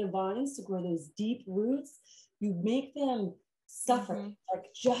force the vines to grow those deep roots. You make them suffer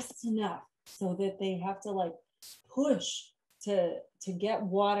like just enough so that they have to like push to get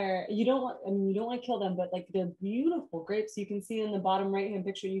water. You don't want to kill them, but like they're beautiful grapes. You can see in the bottom right hand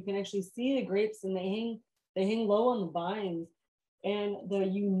picture, you can actually see the grapes, and they hang low on the vines. And the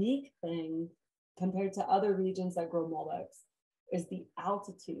unique thing compared to other regions that grow Malbecs is the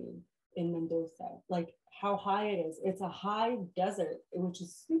altitude in Mendoza, like how high it is. It's a high desert, which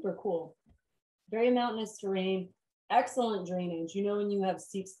is super cool. Very mountainous terrain, excellent drainage. When you have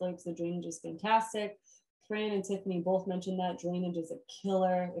steep slopes, the drainage is fantastic. Fran and Tiffany both mentioned that drainage is a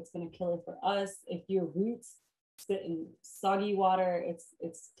killer. It's been a killer for us. If your roots sit in soggy water,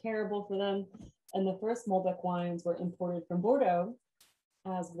 it's terrible for them. And the first Malbec wines were imported from Bordeaux,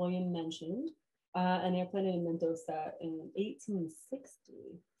 as William mentioned, and they're planted in Mendoza in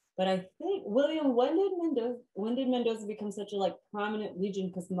 1860. But I think, William, when did Mendoza become such a prominent region?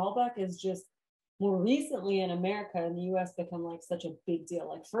 Because Malbec is just more recently in America and the US become such a big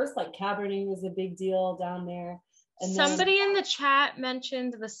deal. First, Cabernet was a big deal down there. And somebody in the chat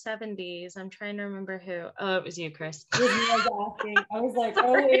mentioned the 70s. I'm trying to remember who. Oh, it was you, Chris. I was like,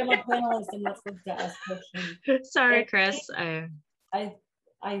 oh wait, I'm a panelist. I'm not supposed to ask questions. Sorry, Chris. I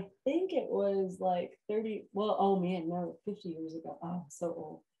think it was 30. Well, oh man, no, 50 years ago. Oh, so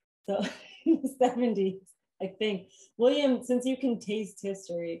old. So in the 70s. I think. William, since you can taste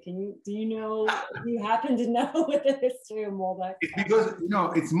history, do you happen to know what the history of Malbec? It's because,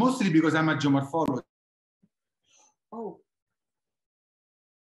 it's mostly because I'm a geomorphologist. Oh.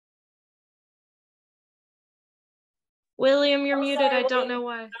 William, you're muted. Sorry, I don't know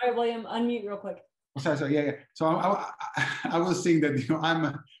why. Sorry, William, unmute real quick. Sorry, yeah. So I was saying that,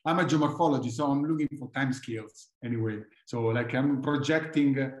 I'm a geomorphologist, so I'm looking for time scales anyway. So I'm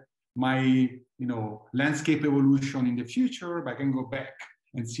projecting my landscape evolution in the future, but I can go back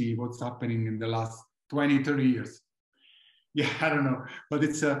and see what's happening in the last 20, 30 years. Yeah, I don't know, but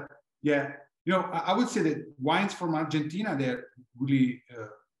it's I would say that wines from Argentina, they're really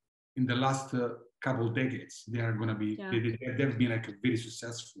in the last couple of decades, they are going to be, they've been very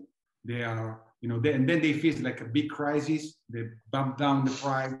successful. They are, and then they face a big crisis, they bump down the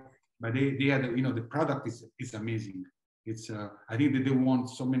price, but they are, the product is amazing. It's I think that they won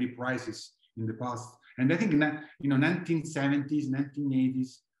so many prizes in the past, and I think 1970s,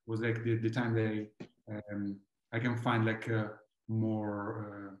 1980s was the time they I can find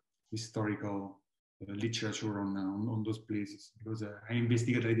more historical literature on those places, because I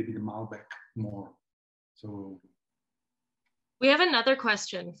investigated a little bit Malbec more. So we have another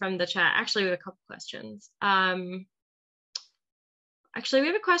question from the chat. Actually, we have a couple questions. Actually, we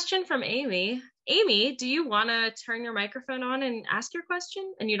have a question from Amy. Amy, do you want to turn your microphone on and ask your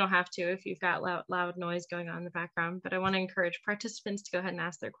question? And you don't have to if you've got loud noise going on in the background, but I want to encourage participants to go ahead and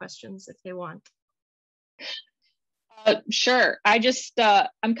ask their questions if they want. Sure.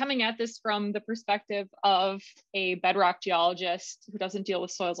 I'm coming at this from the perspective of a bedrock geologist who doesn't deal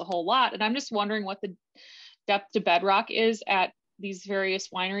with soils a whole lot. And I'm just wondering what the depth to bedrock is at these various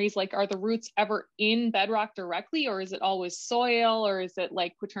wineries. Like, are the roots ever in bedrock directly, or is it always soil, or is it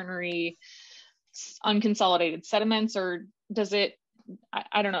like quaternary unconsolidated sediments, or does it,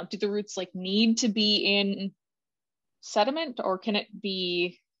 I don't know, do the roots like need to be in sediment, or can it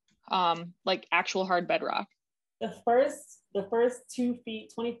be like actual hard bedrock? The first 2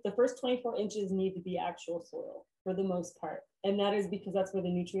 feet, the first 24 inches need to be actual soil for the most part. And that is because that's where the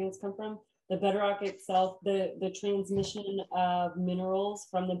nutrients come from. The bedrock itself, the transmission of minerals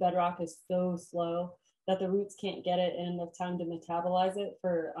from the bedrock is so slow that the roots can't get it in enough time to metabolize it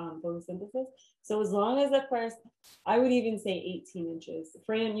for photosynthesis. So as long as the first, I would even say 18 inches.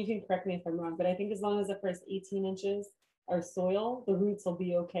 Fran, you can correct me if I'm wrong, but I think as long as the first 18 inches are soil, the roots will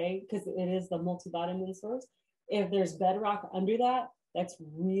be okay because it is the multivitamin source. If there's bedrock under that, that's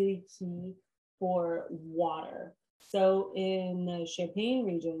really key for water. So in the Champagne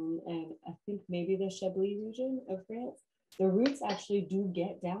region, and I think maybe the Chablis region of France, the roots actually do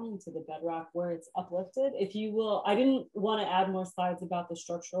get down into the bedrock where it's uplifted. If you will, I didn't want to add more slides about the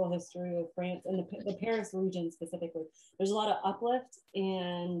structural history of France and the Paris region specifically. There's a lot of uplift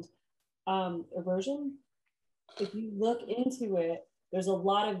and erosion. If you look into it, there's a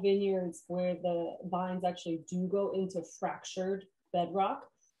lot of vineyards where the vines actually do go into fractured bedrock.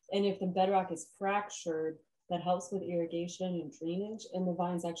 And if the bedrock is fractured, that helps with irrigation and drainage, and the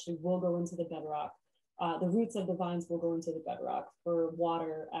vines actually will go into the bedrock. The roots of the vines will go into the bedrock for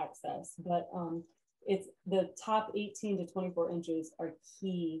water access. But it's the top 18 to 24 inches are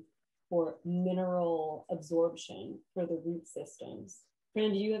key for mineral absorption for the root systems.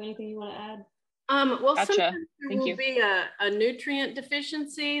 Fran, do you have anything you want to add? Well, Gotcha. sometimes there will be a nutrient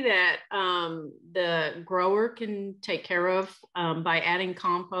deficiency that the grower can take care of by adding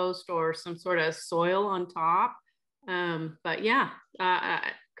compost or some sort of soil on top. But yeah,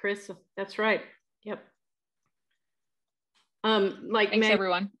 Chris, that's right. Yep. Thanks,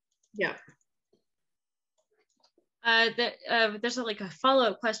 everyone. Yeah. There's a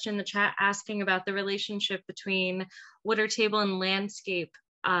follow-up question in the chat asking about the relationship between water table and landscape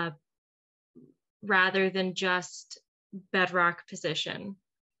rather than just bedrock position.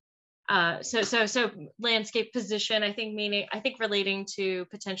 So landscape position, I think relating to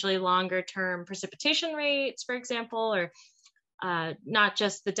potentially longer term precipitation rates, for example, or not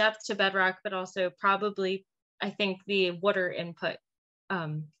just the depth to bedrock, but also probably, I think, the water input.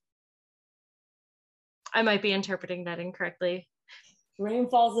 I might be interpreting that incorrectly.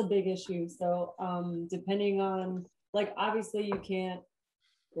 Rainfall is a big issue. So depending on, like, obviously you can't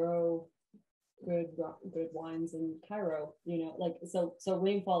grow good wines in Cairo, you know, like, so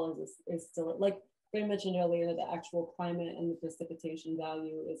rainfall is still, like I mentioned earlier, the actual climate and the precipitation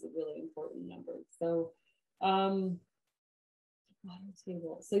value is a really important number. So water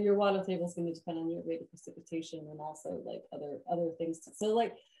table. So your water table is going to depend on your rate of precipitation and also like other things. So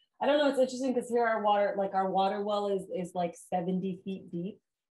like, I don't know, it's interesting because here our water well is like 70 feet deep.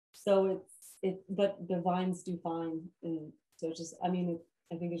 So but the vines do fine. And so it's just, I mean,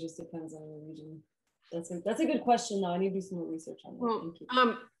 I think it just depends on the region. That's a good question though. I need to do some more research on that. Well, thank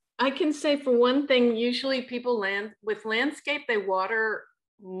you. I can say for one thing, usually people with landscape, they water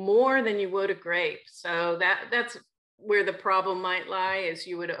more than you would a grape. So that's where the problem might lie, is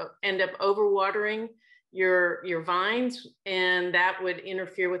you would end up overwatering your vines, and that would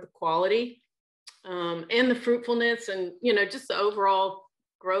interfere with the quality and the fruitfulness and, you know, just the overall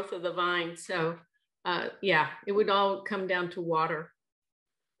growth of the vine. So yeah, it would all come down to water,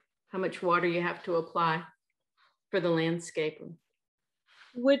 how much water you have to apply for the landscaping.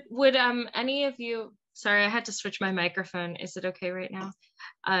 Would any of you, sorry, I had to switch my microphone. Is it okay right now?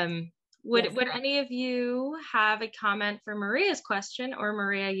 Would any of you have a comment for Maria's question? Or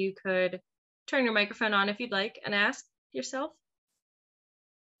Maria, you could turn your microphone on if you'd like and ask yourself.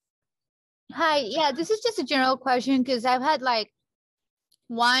 Hi, yeah, this is just a general question because I've had like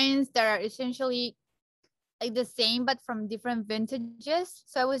wines that are essentially like the same but from different vintages.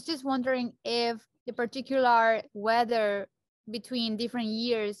 So I was just wondering if the particular weather between different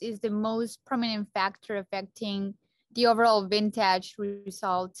years is the most prominent factor affecting the overall vintage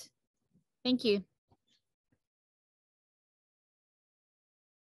result. Thank you.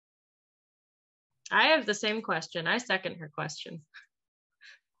 I have the same question. I second her question.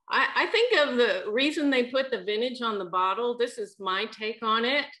 I think of the reason they put the vintage on the bottle, this is my take on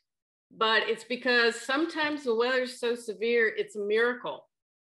it, but it's because sometimes the weather's so severe, it's a miracle.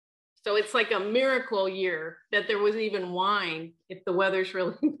 So it's like a miracle year that there was even wine if the weather's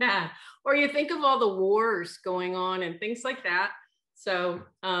really bad. Or you think of all the wars going on and things like that. So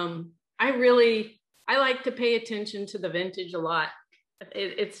I like to pay attention to the vintage a lot.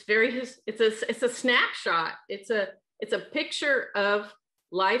 It's a snapshot. It's a picture of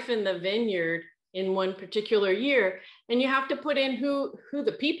life in the vineyard in one particular year. And you have to put in who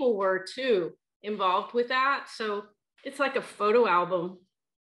the people were too involved with that. So it's like a photo album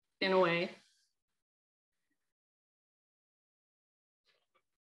in a way.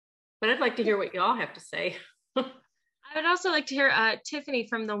 But I'd like to hear what y'all have to say. I would also like to hear Tiffany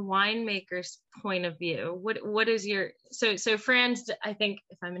from the winemaker's point of view. What is your so Fran's, I think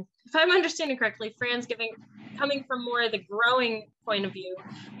if I'm understanding correctly, Fran's coming from more of the growing point of view,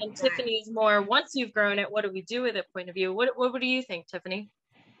 and Tiffany's more once you've grown it, what do we do with it point of view. What do you think, Tiffany?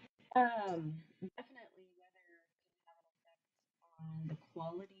 Definitely weather can have an effect on the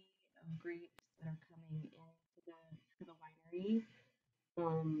quality of grapes that are coming into the winery.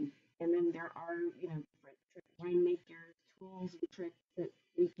 And then there are, different winemaker tools and tricks that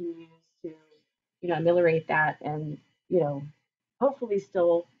we can use to, ameliorate that and, hopefully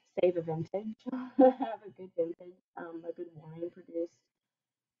still save a vintage, have a good vintage, a good wine produced.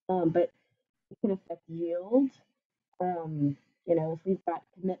 But it can affect yield. If we've got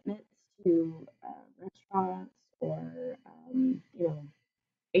commitments to restaurants or,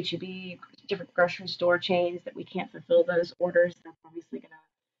 HEB, different grocery store chains that we can't fulfill those orders, that's obviously going to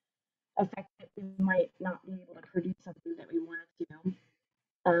affect it. We might not be able to produce something that we wanted to.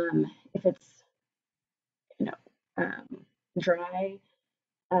 If it's, dry,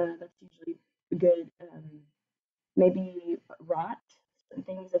 that's usually good. Maybe rot and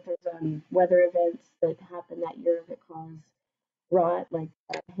things. If there's weather events that happen that year that cause rot, like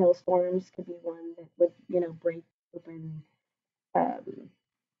hailstorms could be one that would, break open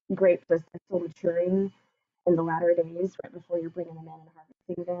grapes as they're still maturing in the latter days, right before you're bringing them in and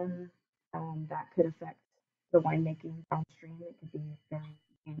harvesting them. That could affect the winemaking downstream. It could be very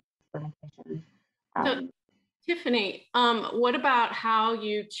dangerous fermentation. So, Tiffany, what about how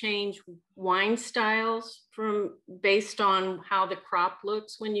you change wine styles based on how the crop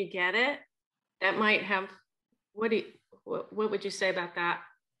looks when you get it? That might have. What would you say about that?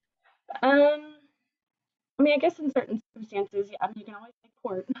 I guess in certain circumstances, you can always make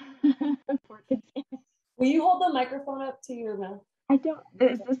port. Port can stand. Will you hold the microphone up to your mouth? I don't.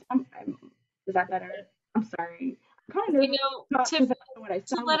 Is that better? I'm sorry. I'm kind of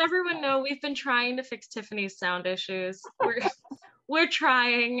to let everyone know, we've been trying to fix Tiffany's sound issues. We're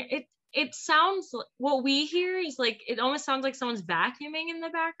trying. It sounds, what we hear is like, it almost sounds like someone's vacuuming in the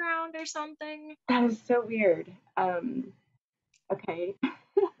background or something. That is so weird. Okay.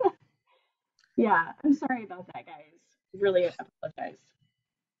 Yeah, I'm sorry about that, guys. Really apologize.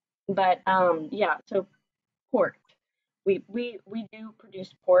 But yeah, so port. We do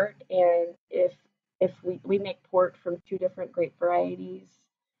produce port, and if we make port from 2 different grape varieties,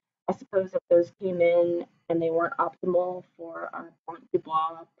 I suppose if those came in and they weren't optimal for our Pont du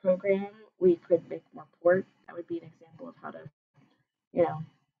Bois program, we could make more port. That would be an example of how to,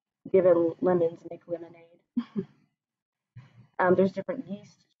 give it lemons, make lemonade. There's different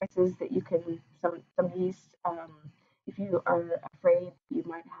yeast choices that you can, some yeast, if you are afraid you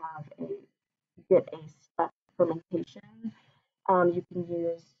might get a stuck fermentation, you can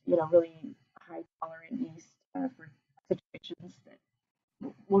use, really high tolerant yeast for situations that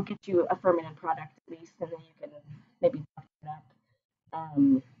will get you a fermented product at least, and then you can maybe top it up.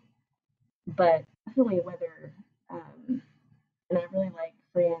 But definitely whether, and I really like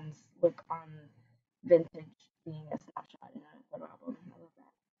Fran's look on vintage being a snapshot in a photo album. I love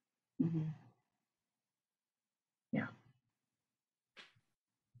that. Mm-hmm. Yeah.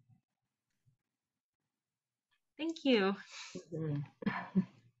 Thank you. Mm-hmm.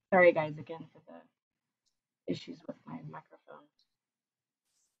 Sorry, guys, again for the issues with my microphone.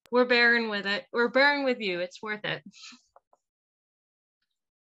 We're bearing with it. We're bearing with you. It's worth it.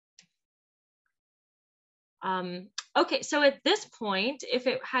 Okay, so at this point, if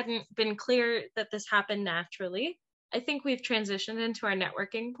it hadn't been clear that this happened naturally, I think we've transitioned into our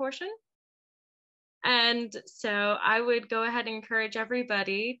networking portion. And so I would go ahead and encourage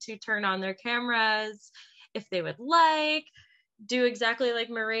everybody to turn on their cameras if they would like, do exactly like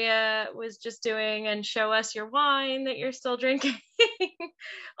Maria was just doing and show us your wine that you're still drinking.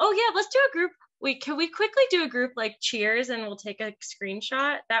 Oh yeah, let's do a group. Can we quickly do a group like cheers and we'll take a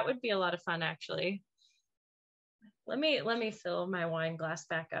screenshot? That would be a lot of fun actually. Let me fill my wine glass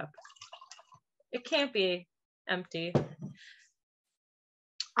back up. It can't be empty.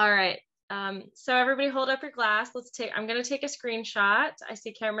 All right. So everybody hold up your glass. I'm going to take a screenshot. I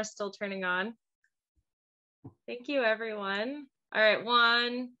see cameras still turning on. Thank you, everyone. All right,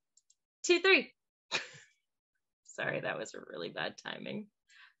 1, 2, 3. Sorry, that was a really bad timing.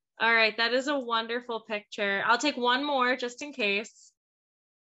 All right, that is a wonderful picture. I'll take one more just in case.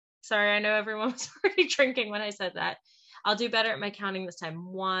 Sorry, I know everyone was already drinking when I said that. I'll do better at my counting this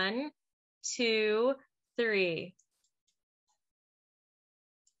time. 1, 2, 3.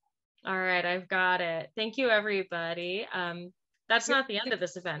 All right, I've got it. Thank you, everybody. That's not the end of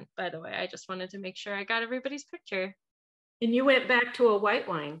this event, by the way. I just wanted to make sure I got everybody's picture. And you went back to a white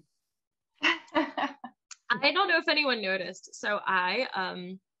wine. I don't know if anyone noticed. So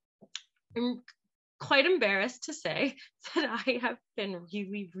I am quite embarrassed to say that I have been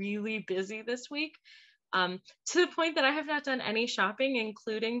really, really busy this week, to the point that I have not done any shopping,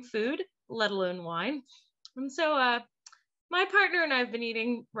 including food, let alone wine. And so my partner and I have been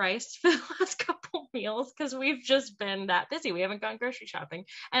eating rice for the last couple meals because we've just been that busy. We haven't gone grocery shopping.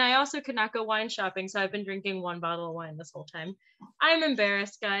 And I also could not go wine shopping, so I've been drinking 1 bottle of wine this whole time. I'm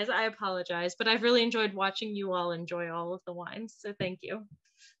embarrassed, guys. I apologize, but I've really enjoyed watching you all enjoy all of the wines, so thank you.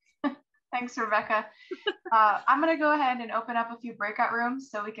 Thanks, Rebecca. I'm going to go ahead and open up a few breakout rooms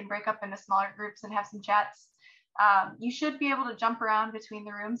so we can break up into smaller groups and have some chats. You should be able to jump around between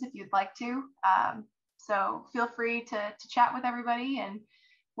the rooms if you'd like to. So feel free to chat with everybody, and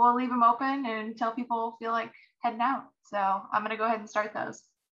we'll leave them open until people feel like heading out. So I'm going to go ahead and start those.